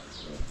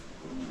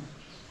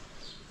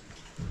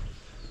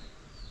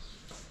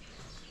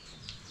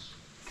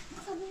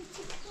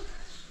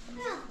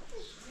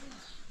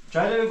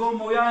 چای بگم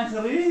مویا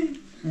انخری؟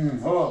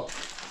 ها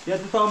یه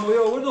تا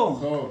مویا آوردم.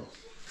 ها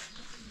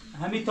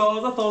همین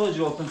تازه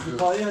جواب کن.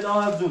 کاری هدا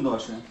افزون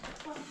داشته.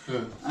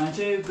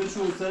 انچه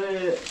بشو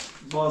سر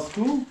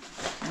بازکو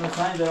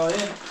مثلا برای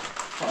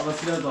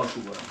وسیله داشته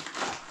برم.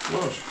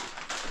 باش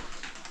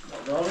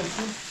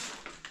دارشی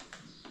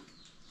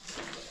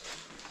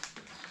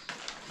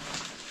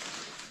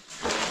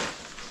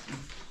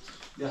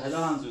یا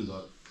هدا هم زود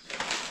داره.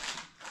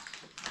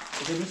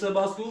 چه سر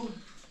بازکو؟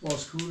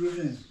 باسکور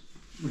نه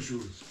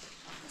بشوز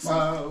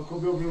ما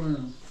کبیا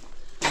برم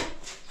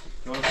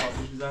که حالا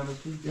صافیش میزنم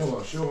بکی؟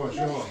 یواش یواش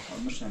یواش.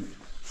 همش نمیره.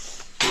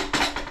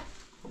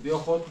 خب بیا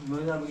خود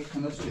میدونم بگه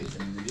خنده چه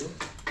ریسه میدونی؟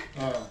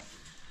 آه.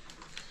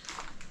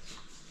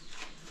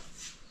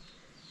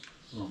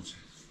 نامچه.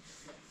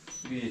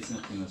 بیا یه چیز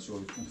خنده شو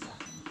بکن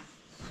سخت.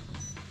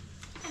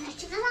 انا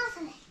چی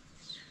نزدم؟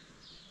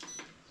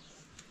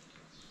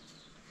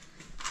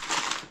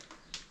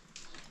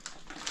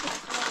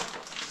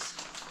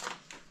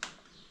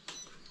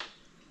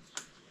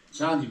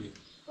 چندی بید؟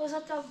 واسه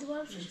تاب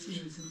دیوار شد.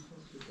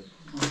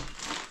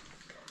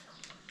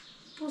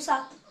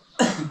 500.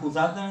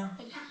 500 نه؟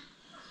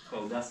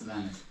 خب دست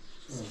دهنت.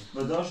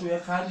 بداشو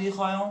یه خردی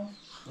خواهم.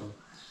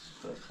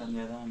 خب خرد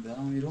یادم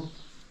برم میرو.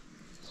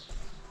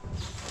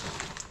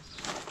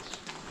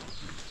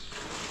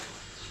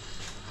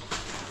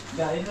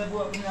 ده اینه بو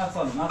این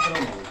اصلا نه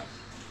فرام بود.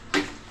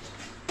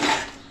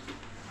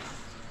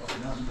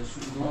 خب نه بشو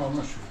دو. آه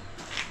مشو.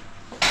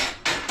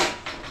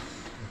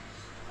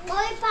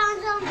 مای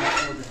پنجم.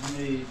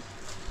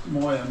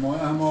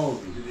 مایه هم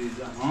آوری.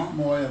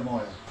 مایه.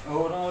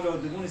 اورا رو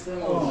دیگه نیست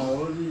ما.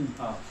 آوری.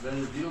 ها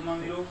بله دیرو من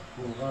میرو.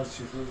 خوبه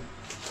چی خوبه.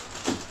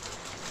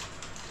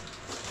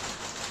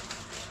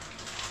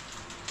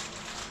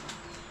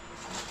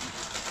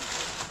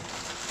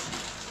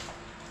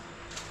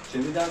 چه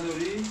میدن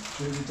دوری؟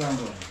 چه بیتن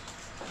دارم؟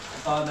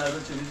 تا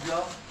درده چه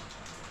میدیا؟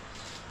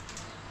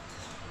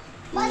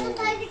 باید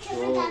تایی که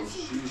میدم 6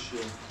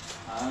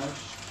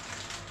 8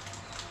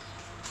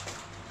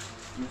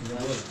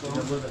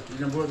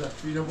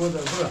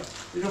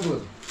 Vina båda.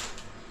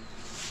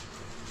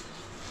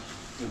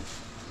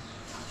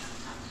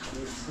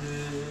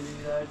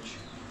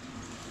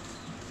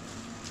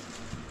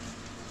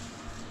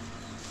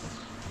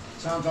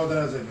 چند تا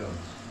درازه بیاد؟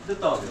 2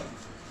 تا بیاد.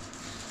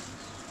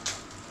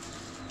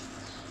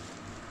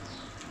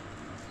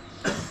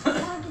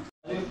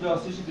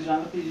 لاستیش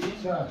بیجانه پیدی؟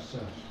 چش.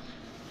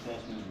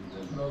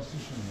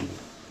 لاستیش میده.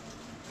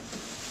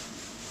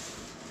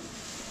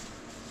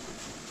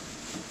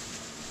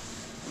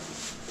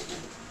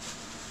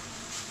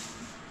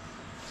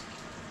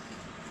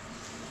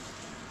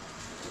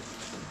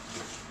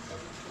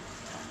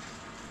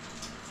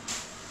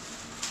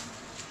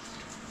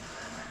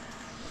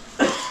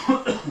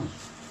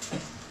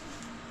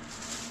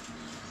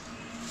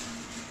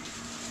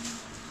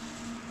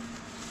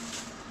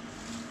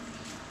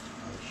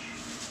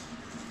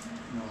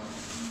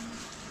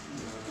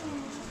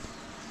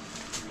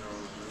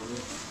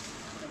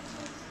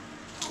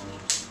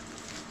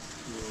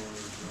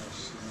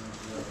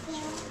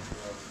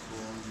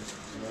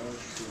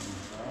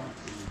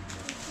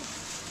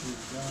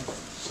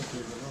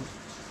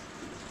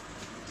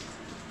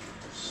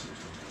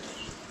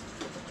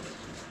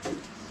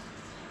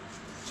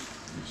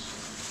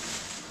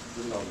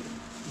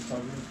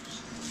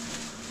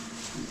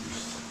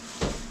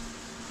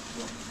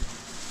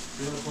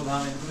 خود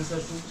همین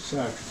بودستش تو؟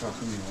 Säkert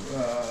takım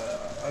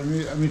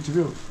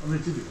yok.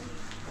 Amiti bir.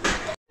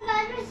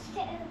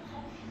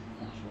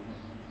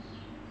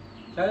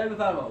 کله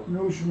بفرما Ne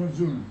hoşuma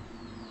zun.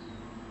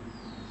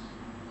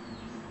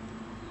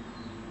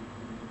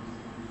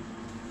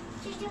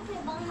 چیزی که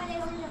با من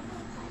می‌رونه.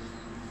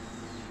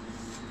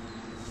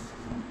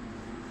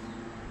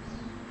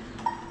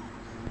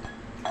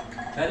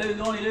 کله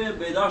بدون ایله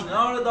بیداش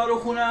نه دارو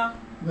خونه؟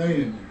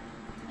 Neyin?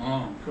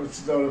 آه.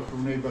 Kaçı dara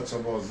kurneyi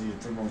baca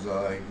baziyeti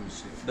mozaik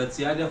میشه.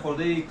 بسیار یه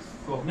خورده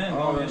کهنه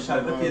ما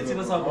شربت یه چی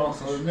بسا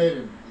بانسش.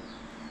 Neyin?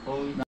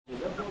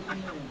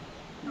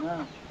 نه.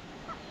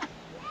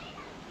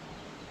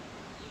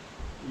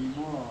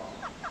 ایما.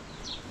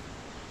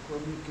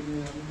 کمی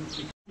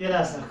یه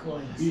لحظه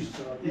کمایی هست 20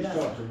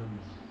 ساعت.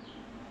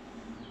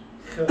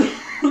 خب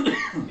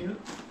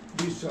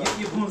 20 ساعت.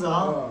 یه 15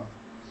 ها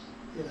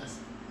یه لحظه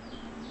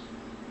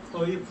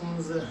خب یه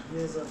 15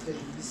 به اضافه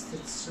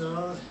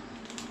 24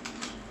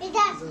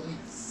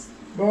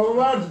 Baba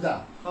vardı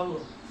da. Allah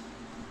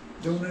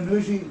Dönün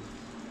öyle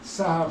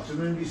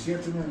sahabtının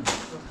bisikletinin.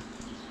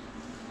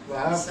 Ve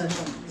haftanın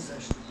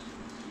 28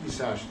 bir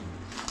saçtı.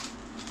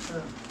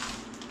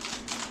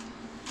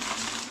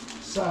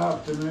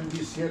 Sahabtının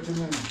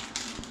bisikletinin.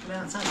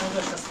 من چند تا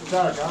داشت هستم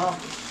Saç ha.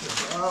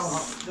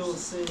 2 3 4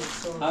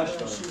 5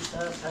 6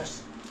 7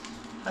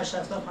 8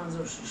 7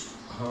 56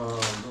 Ha,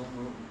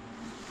 doğru.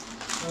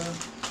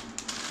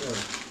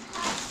 Evet.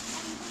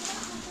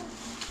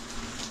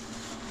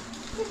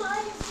 Ти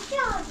боїшся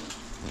чого?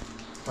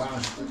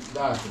 Paş,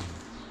 dağıtın.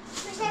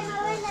 Ми ще не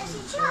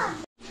боїшся чого?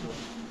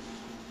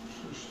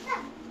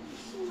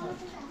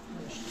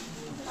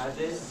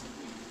 Hadi.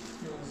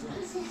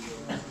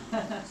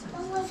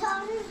 Ama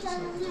sonra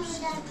canım ne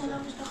öder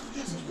kalamış da.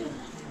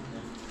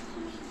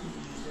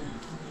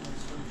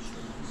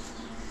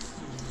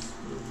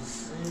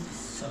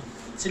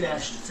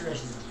 تلاش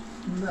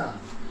Ne?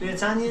 به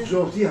ثانیه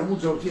Zovti, hamu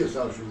zovti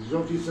hesap şu.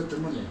 Zovti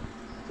satımını.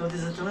 تو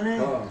دیزتونه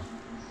Ha.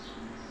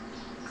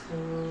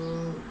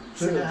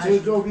 سلاح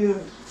Zovti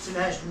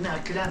سلاح نه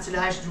کلان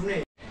سلاح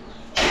جونه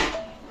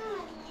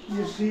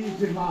yesi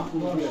bir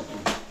makul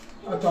yapın.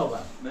 Atava.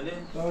 بله.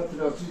 Daha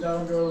plasi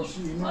daha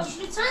görünsün.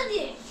 Başlı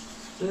çandi.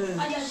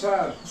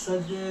 صده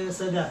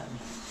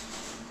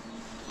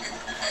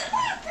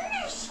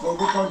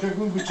بگو تا که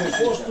گول بچشی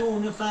خوش تو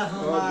اونه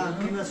فهم و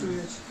قیمت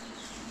سویه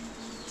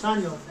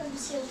چند یاد؟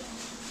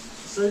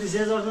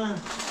 123,000 تومن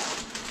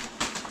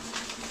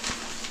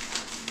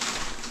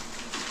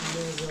به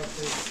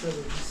اضافه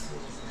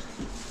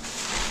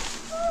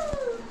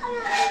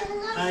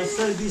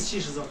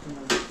 126,000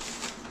 تومن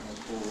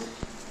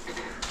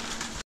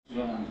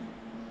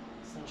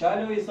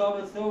چلو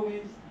حساب سو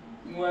بیست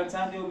موال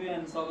چند دیو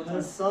بیان حساب چند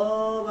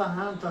حساب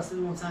هم تصدیل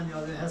اون چند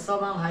یاده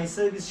حساب هم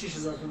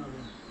 826,000 تومن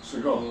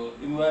سگاه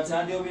این موال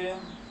چند دیو بیان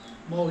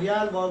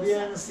مویل بابی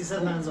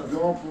 350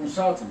 دو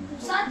 500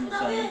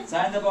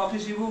 چند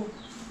باقیشی بود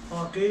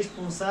باقیش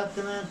 500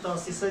 تومن تا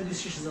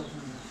 326,000 تومن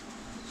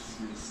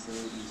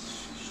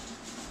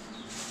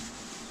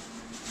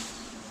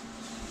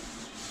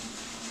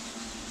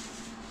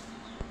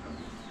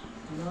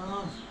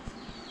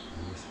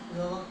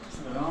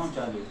سلام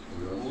چلو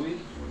خوبی؟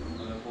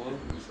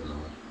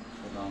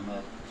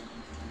 سلامت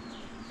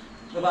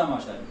بفرم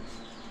ماشتری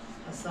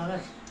از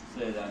سرک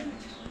سیدنی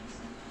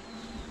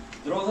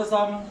درست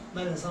حسابم؟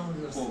 بله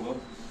حساب درست خوبه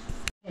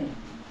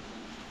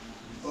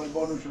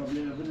بانو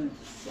شابیه بینه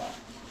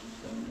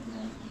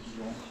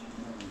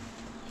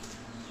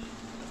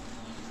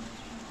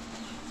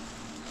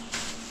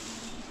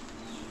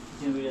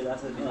این روی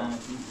دست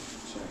بیدنسی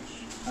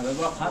اول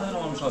با خانه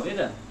رو مشابه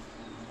ده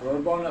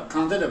بانو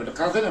قندله بده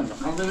قندله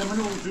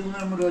منو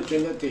اون رو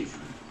چله تیش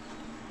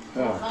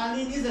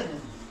خالی نیزنه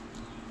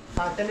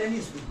قاتله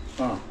نیست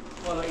ها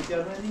والا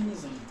ایترنتی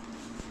نیزنه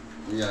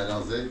این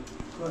الان زی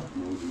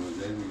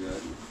موزه میگه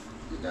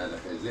یه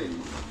دلقه زی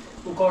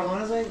او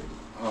کارخانه زایی؟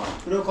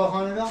 برو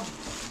کارخانه بیا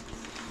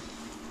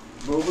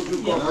بگو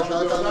تو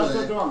کارخانه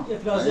دست دوام یه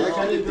پلاستیک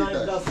کلی بیانی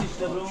پلاستیک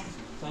ده برو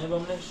تانی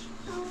بامنش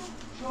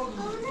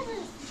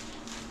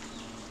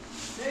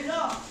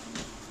لیلا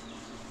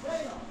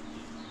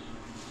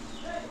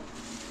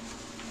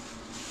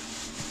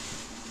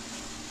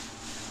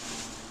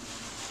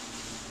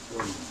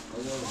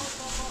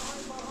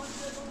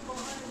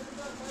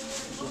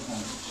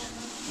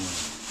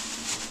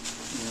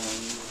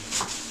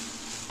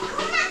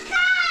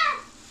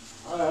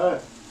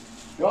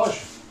Josh.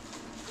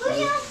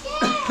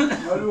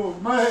 Hallo,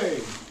 Mai.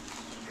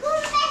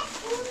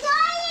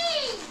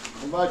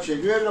 Ma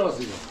çekiyor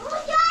lazım.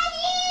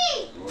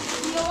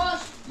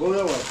 Bu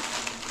ne var?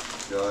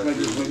 Ne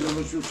diyorsun?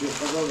 Ne şu şey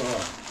kadar ha.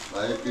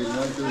 Hayır,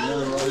 bilmem ki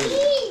ne var.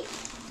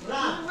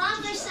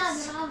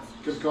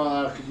 Kırkan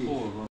arkidi.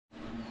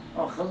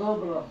 Akıllı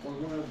bırak,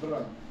 onu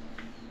bırak.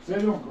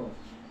 Senin ko.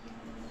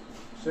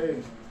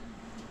 Sen.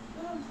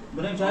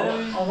 بریم چلو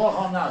Ağa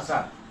xan nasıl?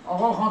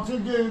 Ağa xan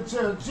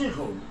çi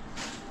xol.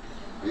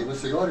 اینو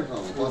سیگاری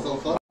کنم باز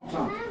آخر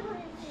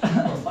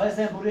آیا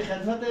سن بوری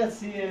خدمت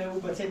سی او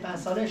بچه 5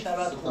 ساله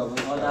شرط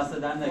خوب دست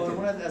دن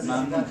قربونت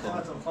عزیزی در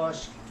خدمتتون خواهش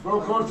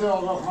Bu kartı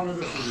ağa xanı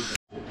bixurید.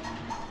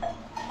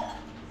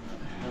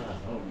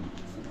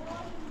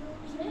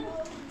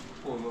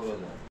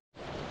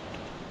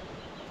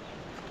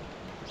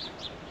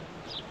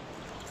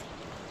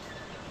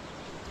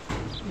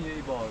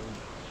 ای بارو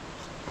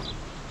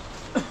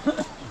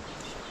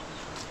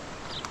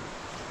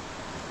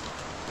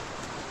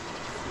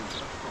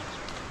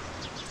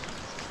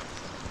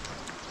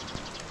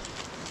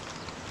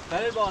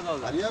بله باز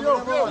آزد علی هم بیا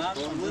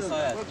من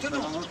سایت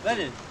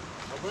بله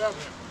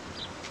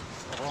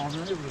Ağa ne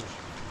biliyor?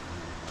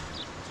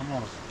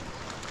 Tamam.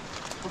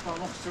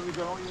 Tamam, sizi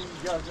de oyun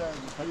geldi.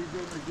 Hayır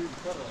görmedi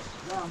kara.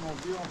 Ya ama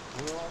bir an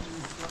Kur'an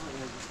insan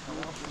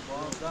tamam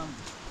bazen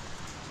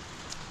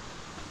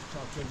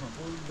takılma.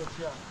 Bu da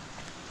ya.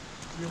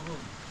 Yok.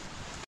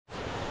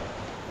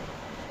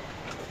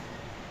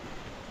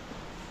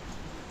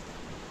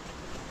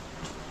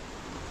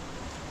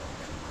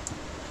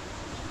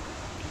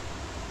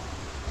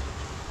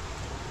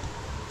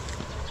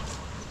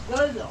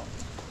 Nerede?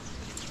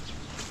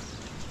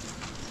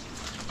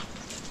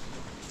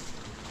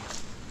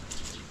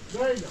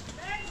 Nerede?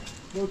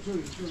 Götür,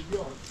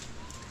 yok.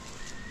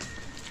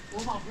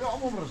 Olmaz, ya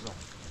umursa.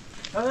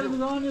 اول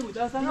بدانی بود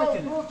اصلا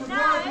نکنه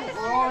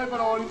آی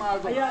برای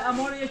مردم. ایا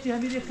امور یکی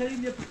همیشه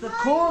خرید یه پتر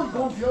کن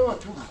گفت یا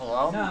تو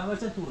خواهم. نه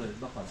واسه توره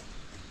بخواد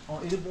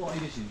اینو با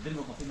اینشین دل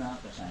بخواد نه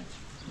قشنگ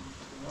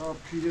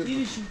پیره.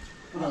 اینشین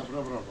برا.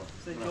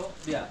 سکو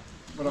بیا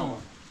برا.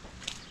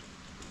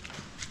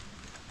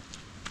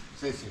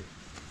 سیسی.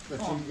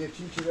 بچه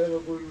چرا رو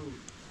برو.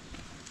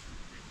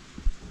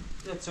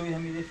 یه چوی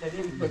همیشه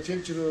خرید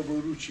بچه چرا رو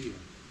برو چیه؟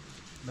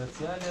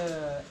 بسیار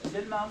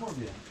دل معمول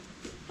بیا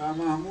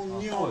همون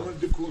نی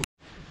آمد کن.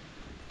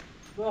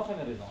 داخل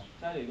رضا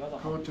سری گاز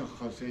کات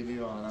خاصی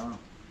آرام.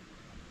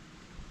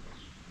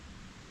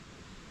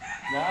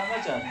 نه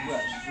مچن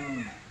باش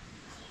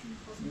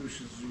نوش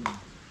زون.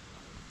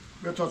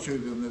 به تا چه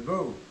دنده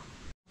برو.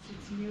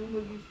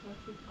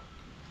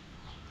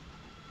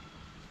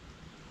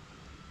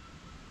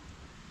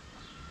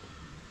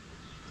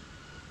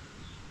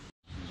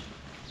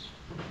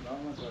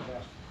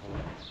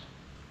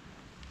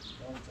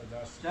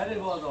 چلی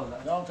باز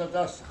آزد دام تا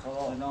دست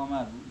خلاص.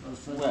 سلامت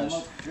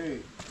سلامت خیر.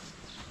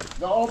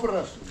 ده آب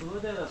رسون تو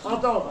بده رسون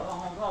خدا. خدا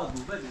همراه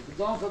بود بده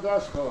جان تو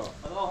دست خواهد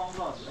خدا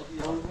همراه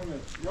بود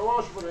قربونت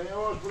یواش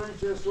برو این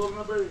که سر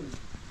نبرین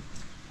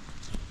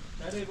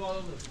بده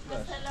بالا بود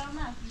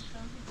سلامت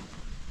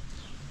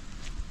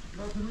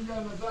نه تو میگم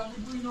نه زنی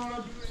بوی نارا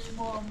بگوی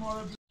ما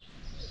را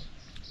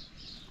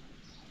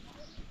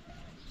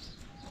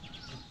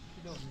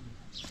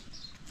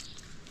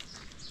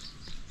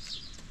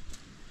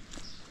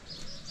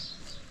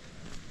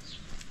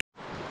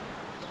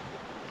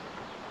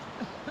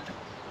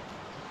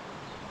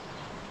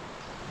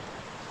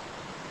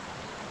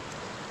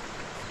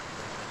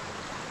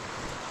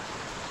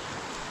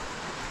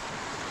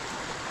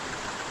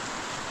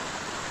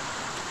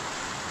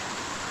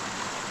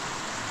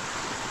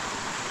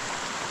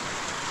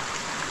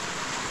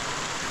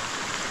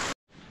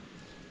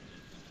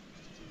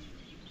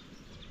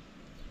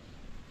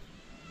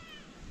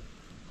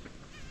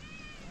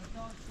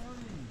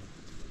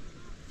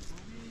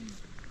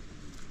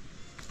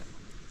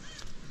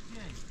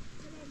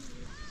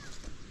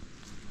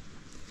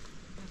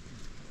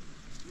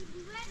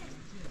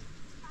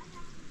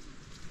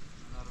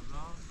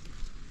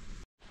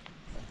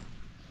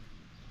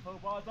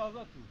با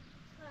اجازه تو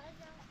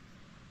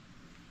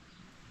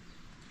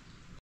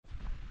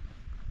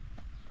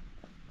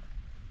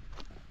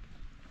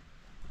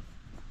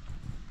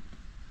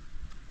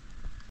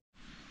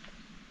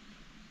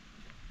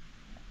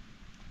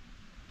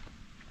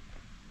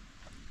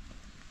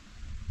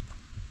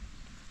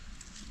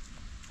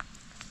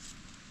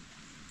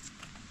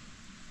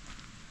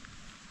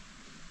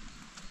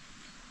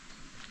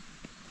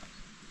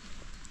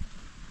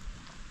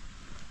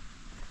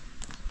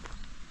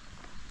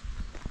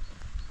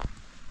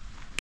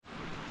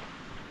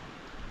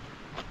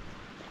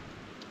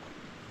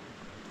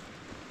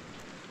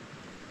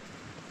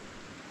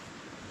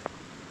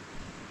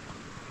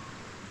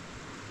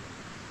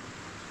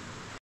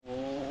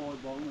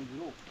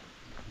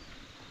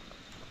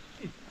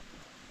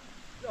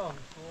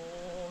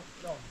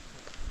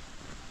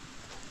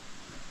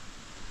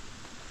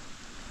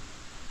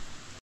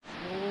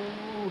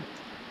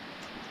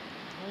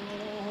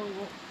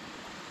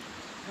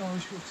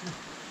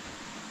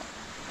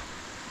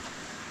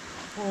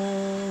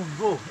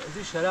اوه از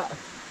این شرع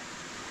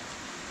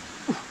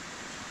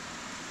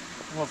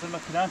واصل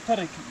مكان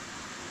ترك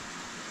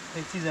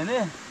هيك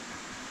زنه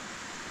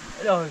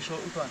الهي شو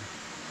اوتان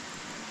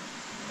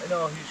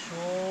الهي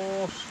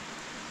شوش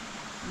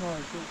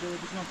الهي شو جاي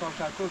بس ما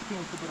طلع كل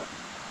كيلو كبر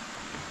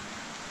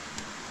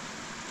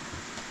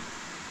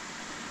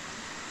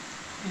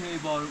ايه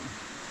بارو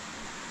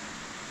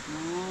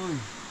اوه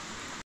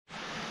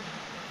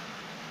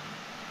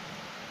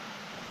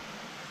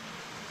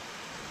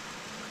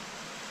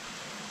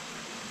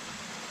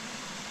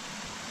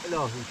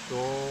الهی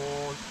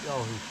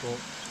شو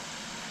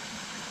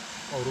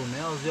آرومه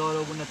از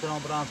یارو بونه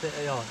ترام برانته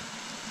ایار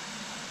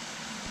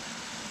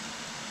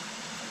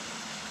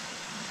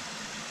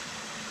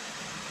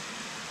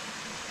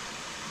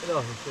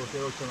الهی شو که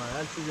رو چمن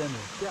هل چیزه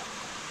نیست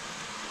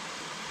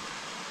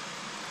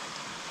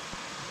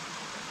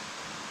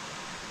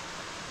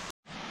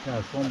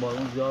نه شون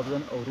بارون زیاد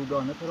بزن آرو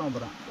دانه ترام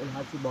بران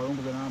هرچی بارون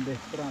بزنم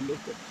بهترم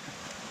بهتر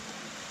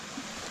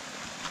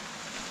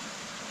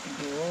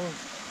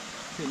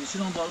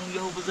نشون بارون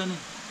یهو بزنی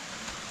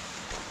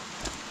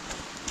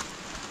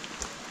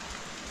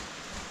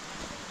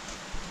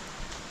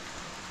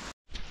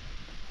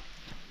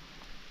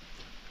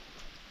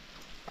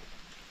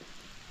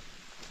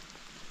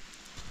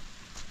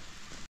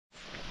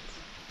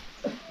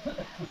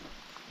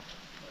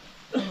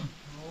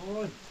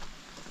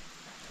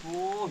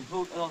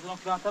الان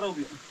کلان رو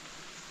بیا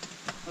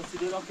بس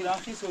دیدم کلان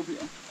خیس رو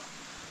بیا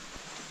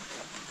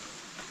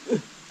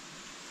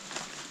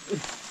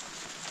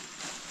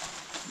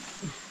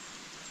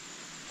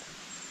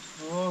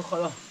اوه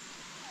خدا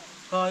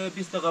یه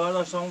 20 دقیقه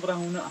برداشتم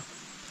برم اونه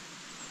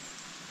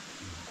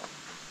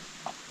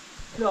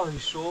الهی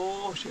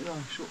شو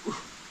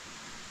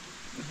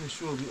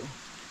شو بیا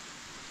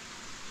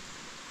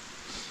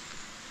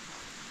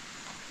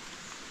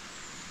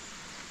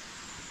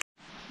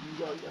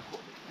اینجا یه خود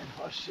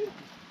انهاشه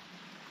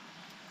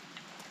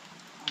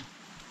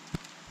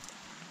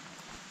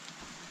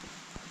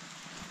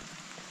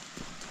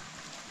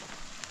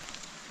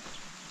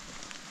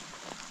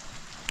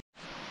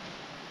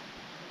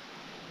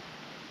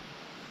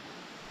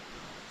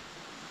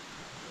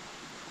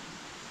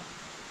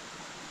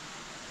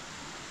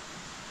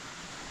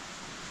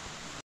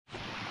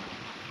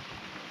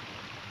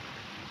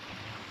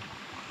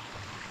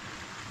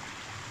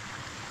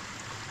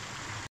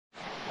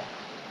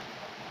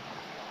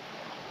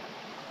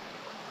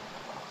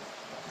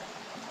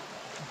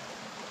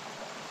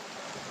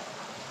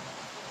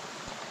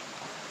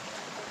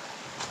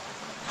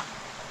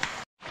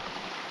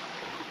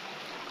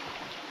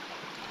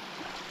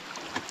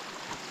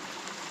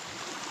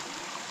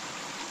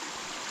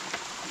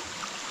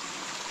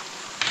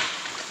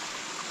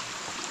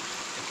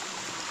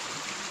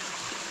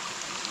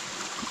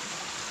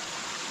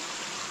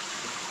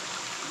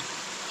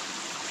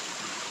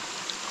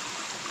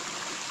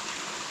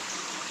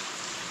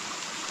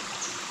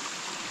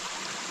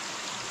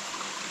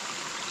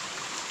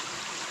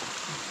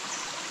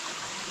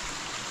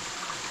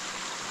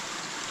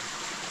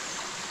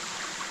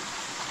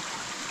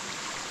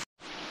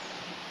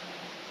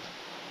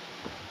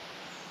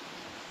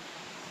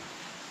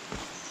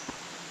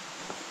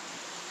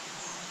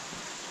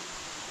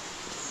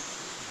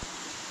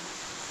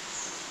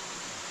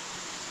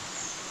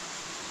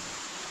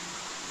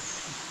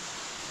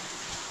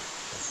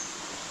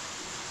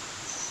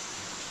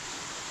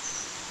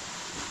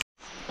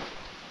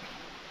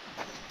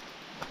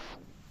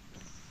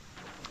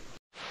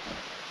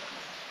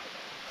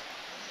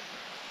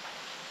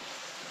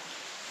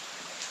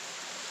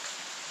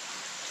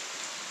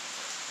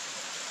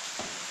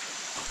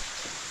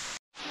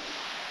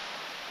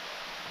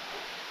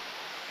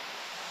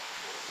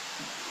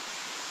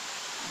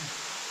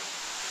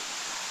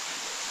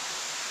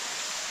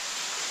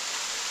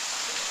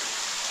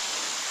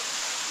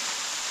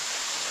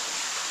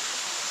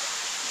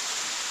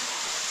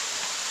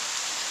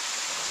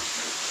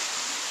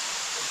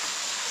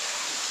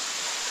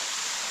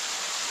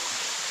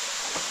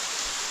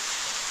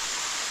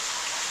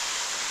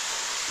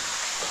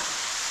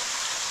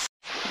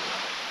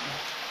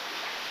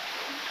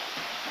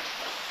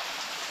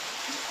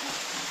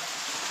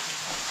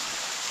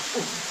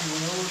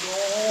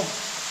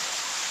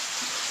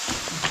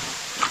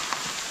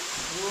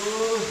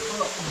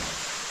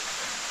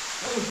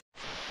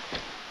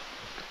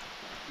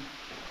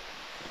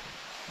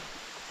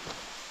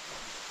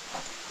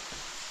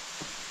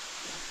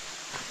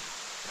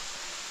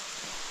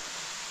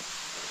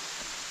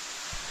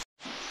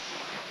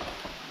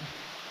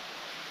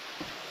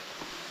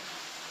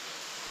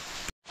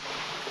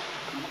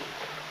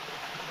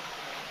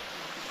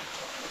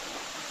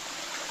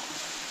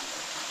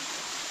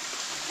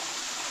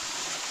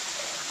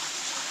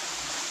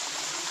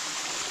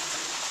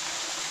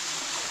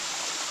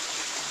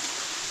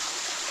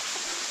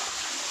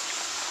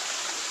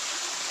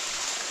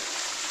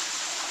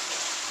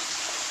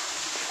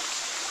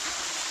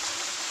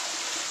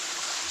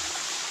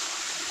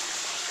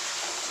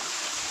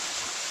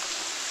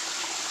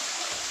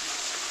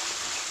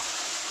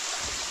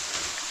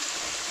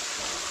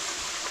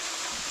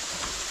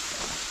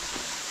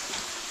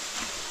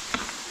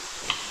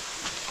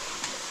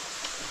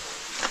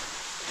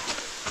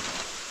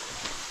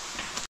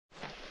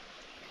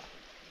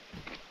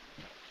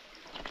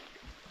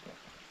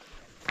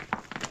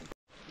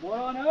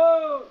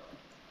Morano!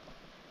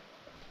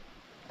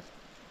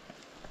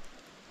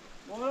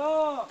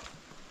 Moro!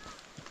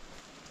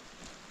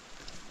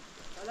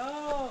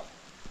 Hello!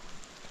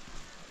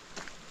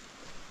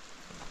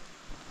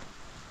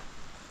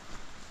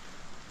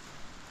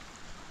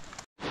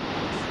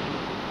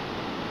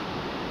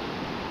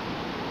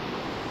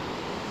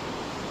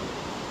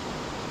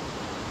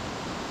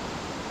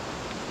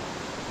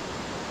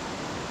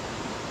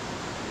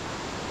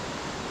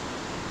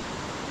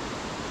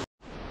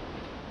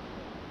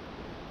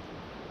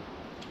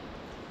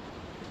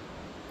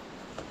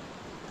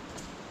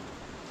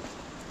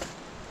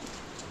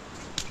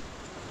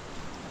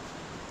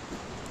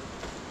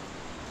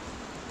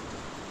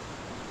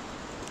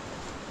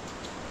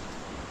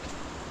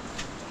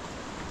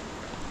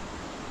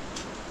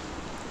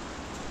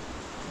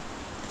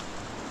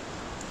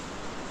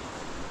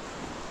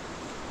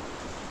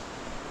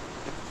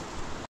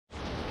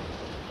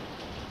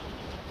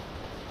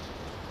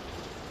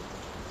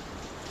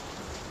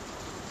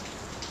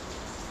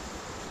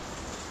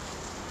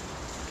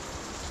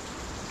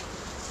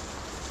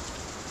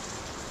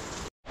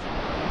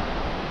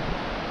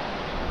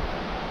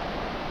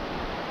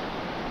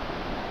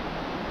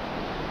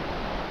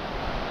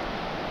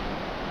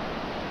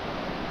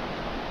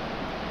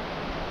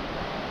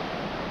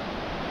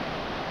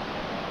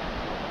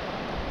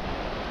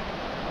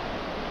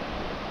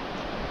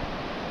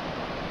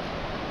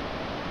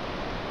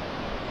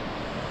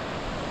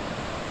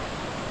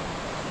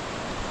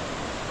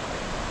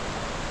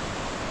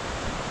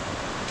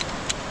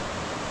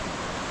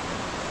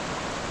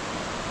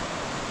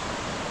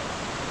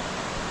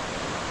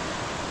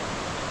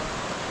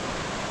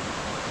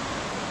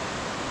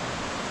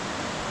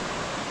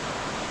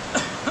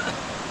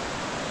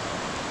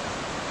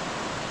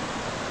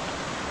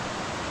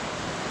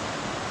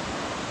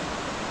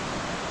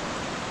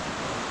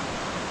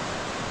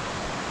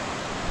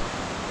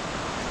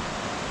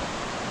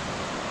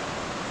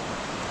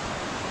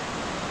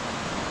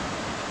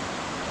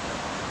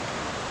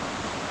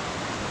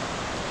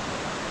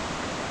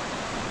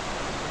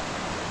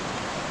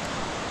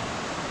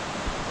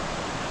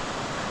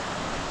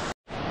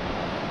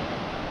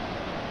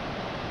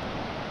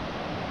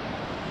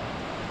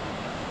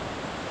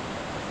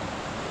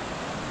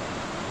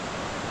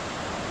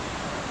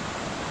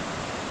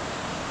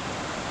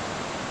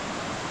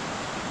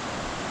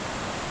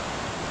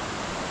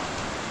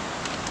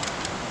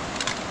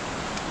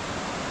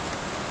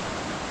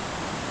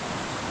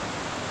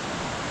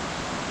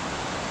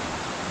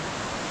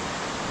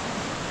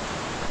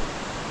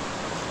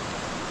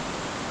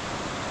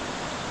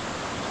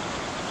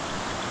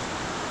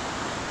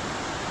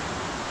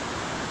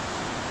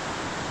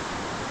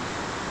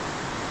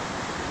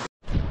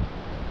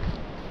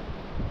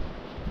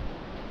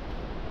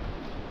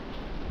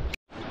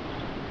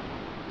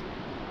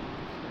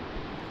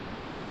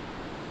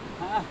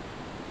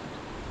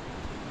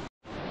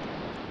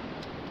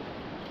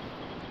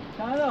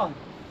 Carlo!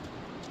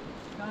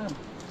 Carlo!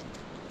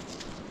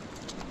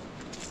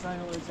 Stai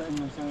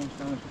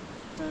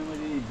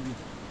lì.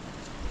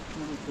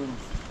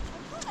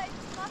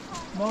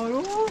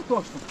 Maru,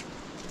 costa.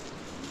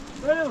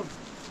 Bello!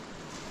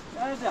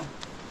 Guarda!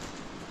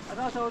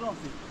 Adesso non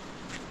si.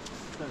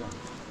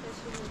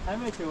 Hai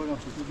messo non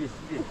si, tu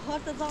vieni.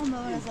 Horta dağma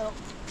var mesela.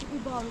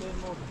 Bir bağlı.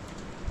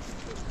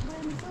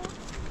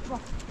 Bak.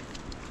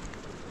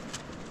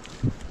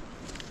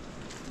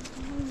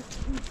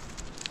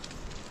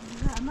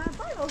 ما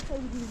باید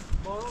آسایی بودیم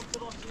بارون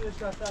تو ناشیش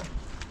کردن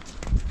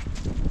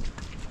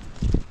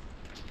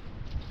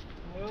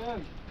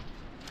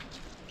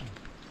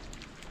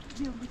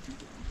بیام بچه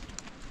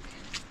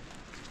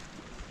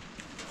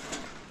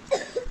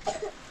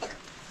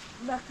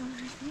bakın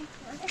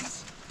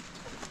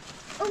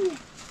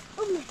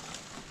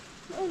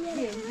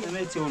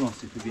همه چی اون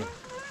سیتو بیا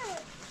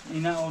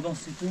اینا اون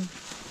سیتو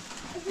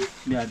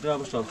بیا دو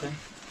باش آخه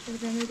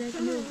Oradan öder.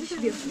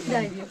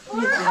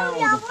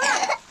 Bia.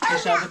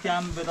 شربتی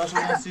هم به داشت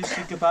اون سیش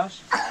که پاش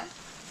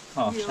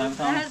ها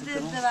شربت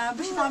هم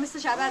بشی نامیست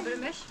شربت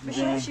برمش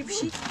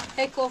بشی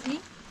هیک کافنی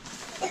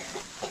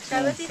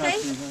شربتی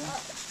تی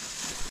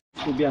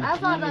خوب بیا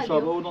شربت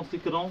اون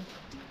سیکرام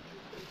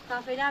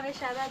تا فعلا به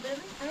شربت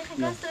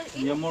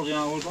برمش یه مرغی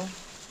آوردم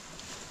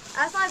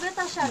اصلا به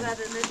تا شربت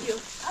برمش بیو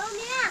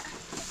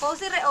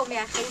فوزی ر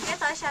اومیا خیلی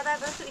تا شربت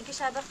برمش تو اینکه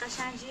شربت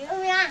قشنگیه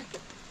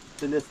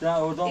دلستان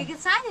آوردم اینکه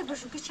ثانیه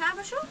بشو که چند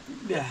بشو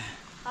بیا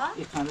ها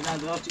این خنده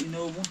ندارد که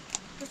اینو بون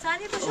که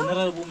ثانیه بشو اون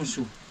رو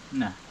بومشو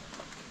نه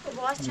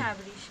باز چند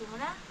بریشو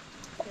نه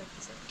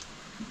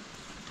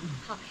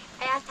ها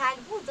اگر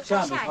تنگ بود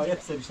چند قشنگه بخواه یه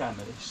پسه بیشتر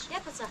مدش یه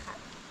پسخه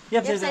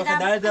یه پسه بخواه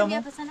در دمو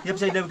یه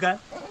پسه یه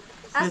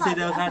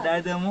بخواه در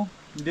دمو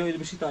بیا ایده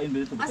بشی تا این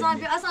بده تو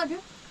اصلا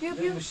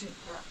بیا بشی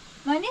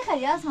من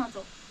نیخری اصلا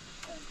تو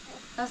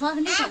اصلا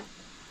نیخری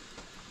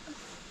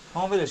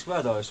هم ولش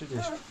باید آشو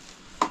جش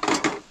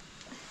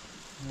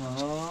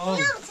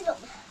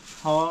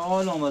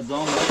حال آمد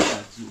زامن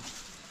کرد زود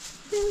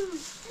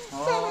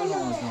حال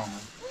آمد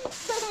زامن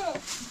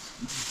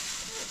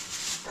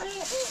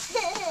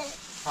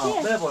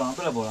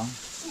بله برام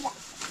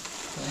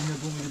اینو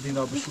دو میره دین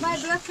را بشو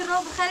میشمای برات که رو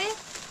بخری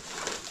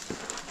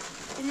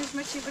اینش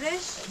ما چی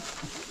برش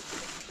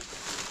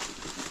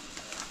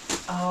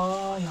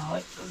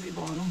آی زی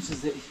بارم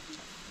چیزه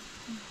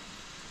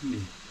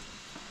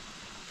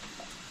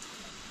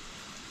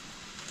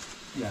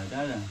بیا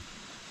دردم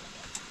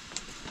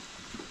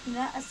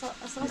نه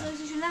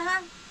اساسش نه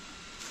هم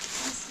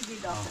اصلی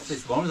داخل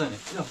سیس بارم زنه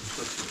یا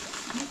خوش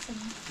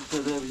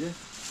داره بشه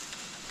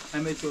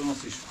همه تو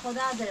نصیش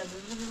خدا داره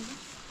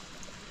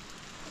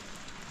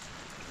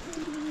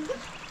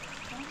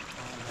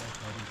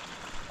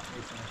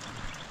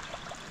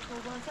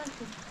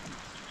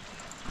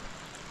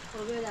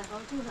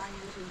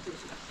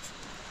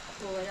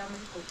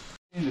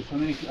این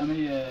همه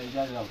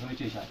جلد را همه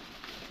چه شد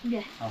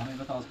بیا همه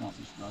بتا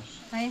آسمانسیش باش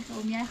باید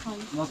اومیای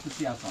خالی ناس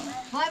بسی افسانه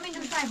باید می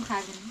دوستای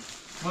بخردیم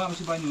برام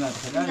بشی باید نوید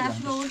بخیر این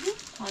دفت بردی؟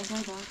 های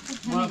دار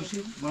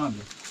برام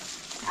بیا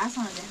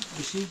اصلا بیا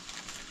بشی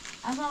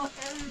اصلا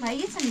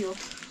باید سمیو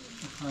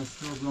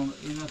خسته برام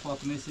این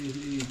فاطمه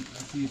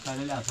سی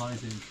پرل افسانه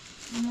سی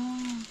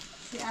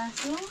سی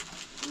اصلا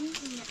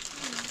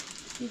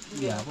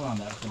بیا برام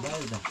در بخیر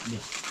بیا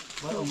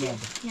باید اومد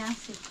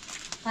یاسی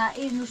و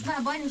این نشمه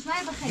باید نشمه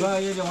بخیر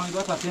یا یه لیوانی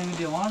باید پس این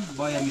لیوان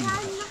باید می‌بینم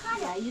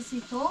یه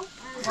سی تو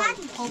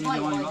خب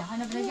باید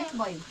هنه بلجک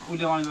باید اون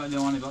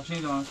لیوانی با شین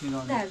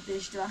لیوانی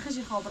دردش دو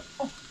خشی خواب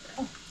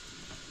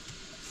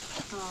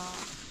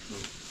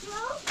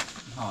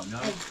ها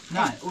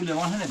نه اون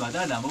لیوان هنه با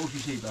دردم با اون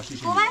شیشه با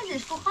شیشه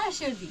کوبندش بخواه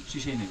شردی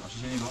شیشه نگاه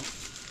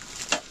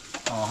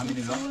همین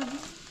نگاه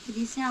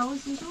بلیسی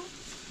آوزی تو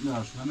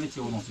نه شو همه چی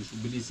اون سیشو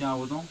بلیسی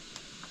آوردم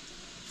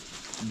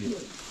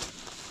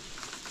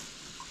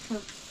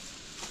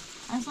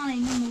اصلا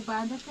اینو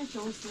مبنده که چه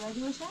استوادی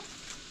باشه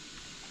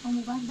اون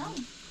مبنده هم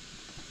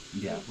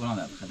بیا برام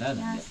در بخیر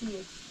دردم بیا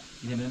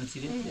اینه برم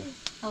چیره بیا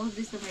حوض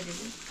بیسته میده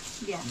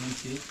بیا اینه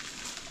چیره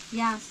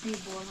یاسی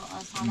بولو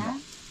آسانه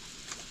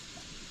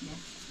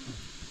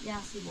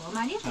یاسی بولو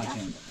معنی خیلی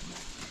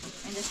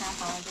این دستم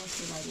خواهد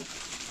دوستی بایی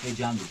یه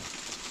جمع بیده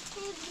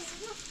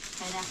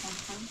خیلی خون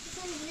خون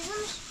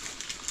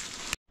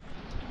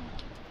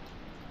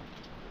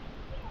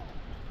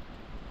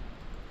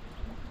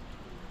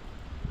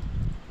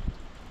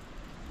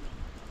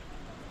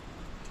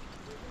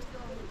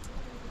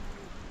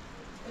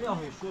یا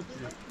شد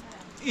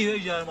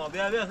این جرما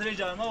بیا سر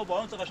جرما و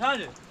بارون چه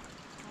قشنگه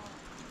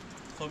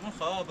خودمون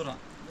خواه برم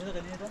یه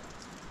دقیقه نیده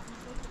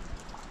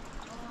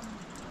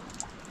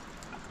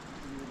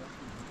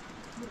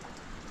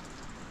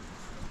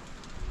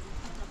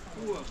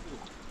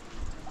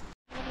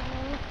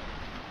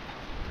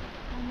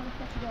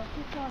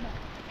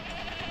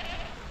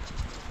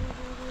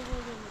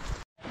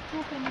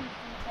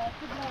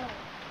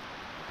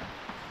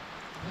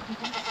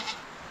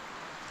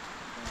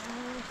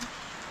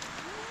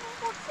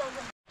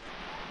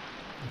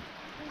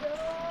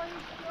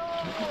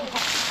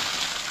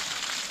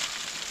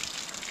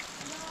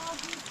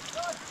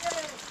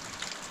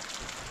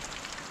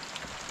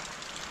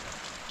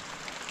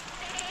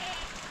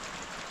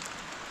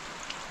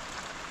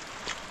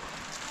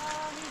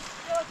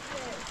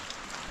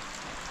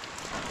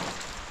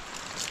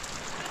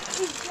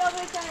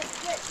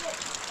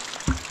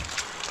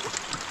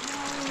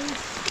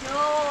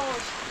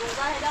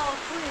والله لا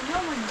أقول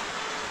اليوم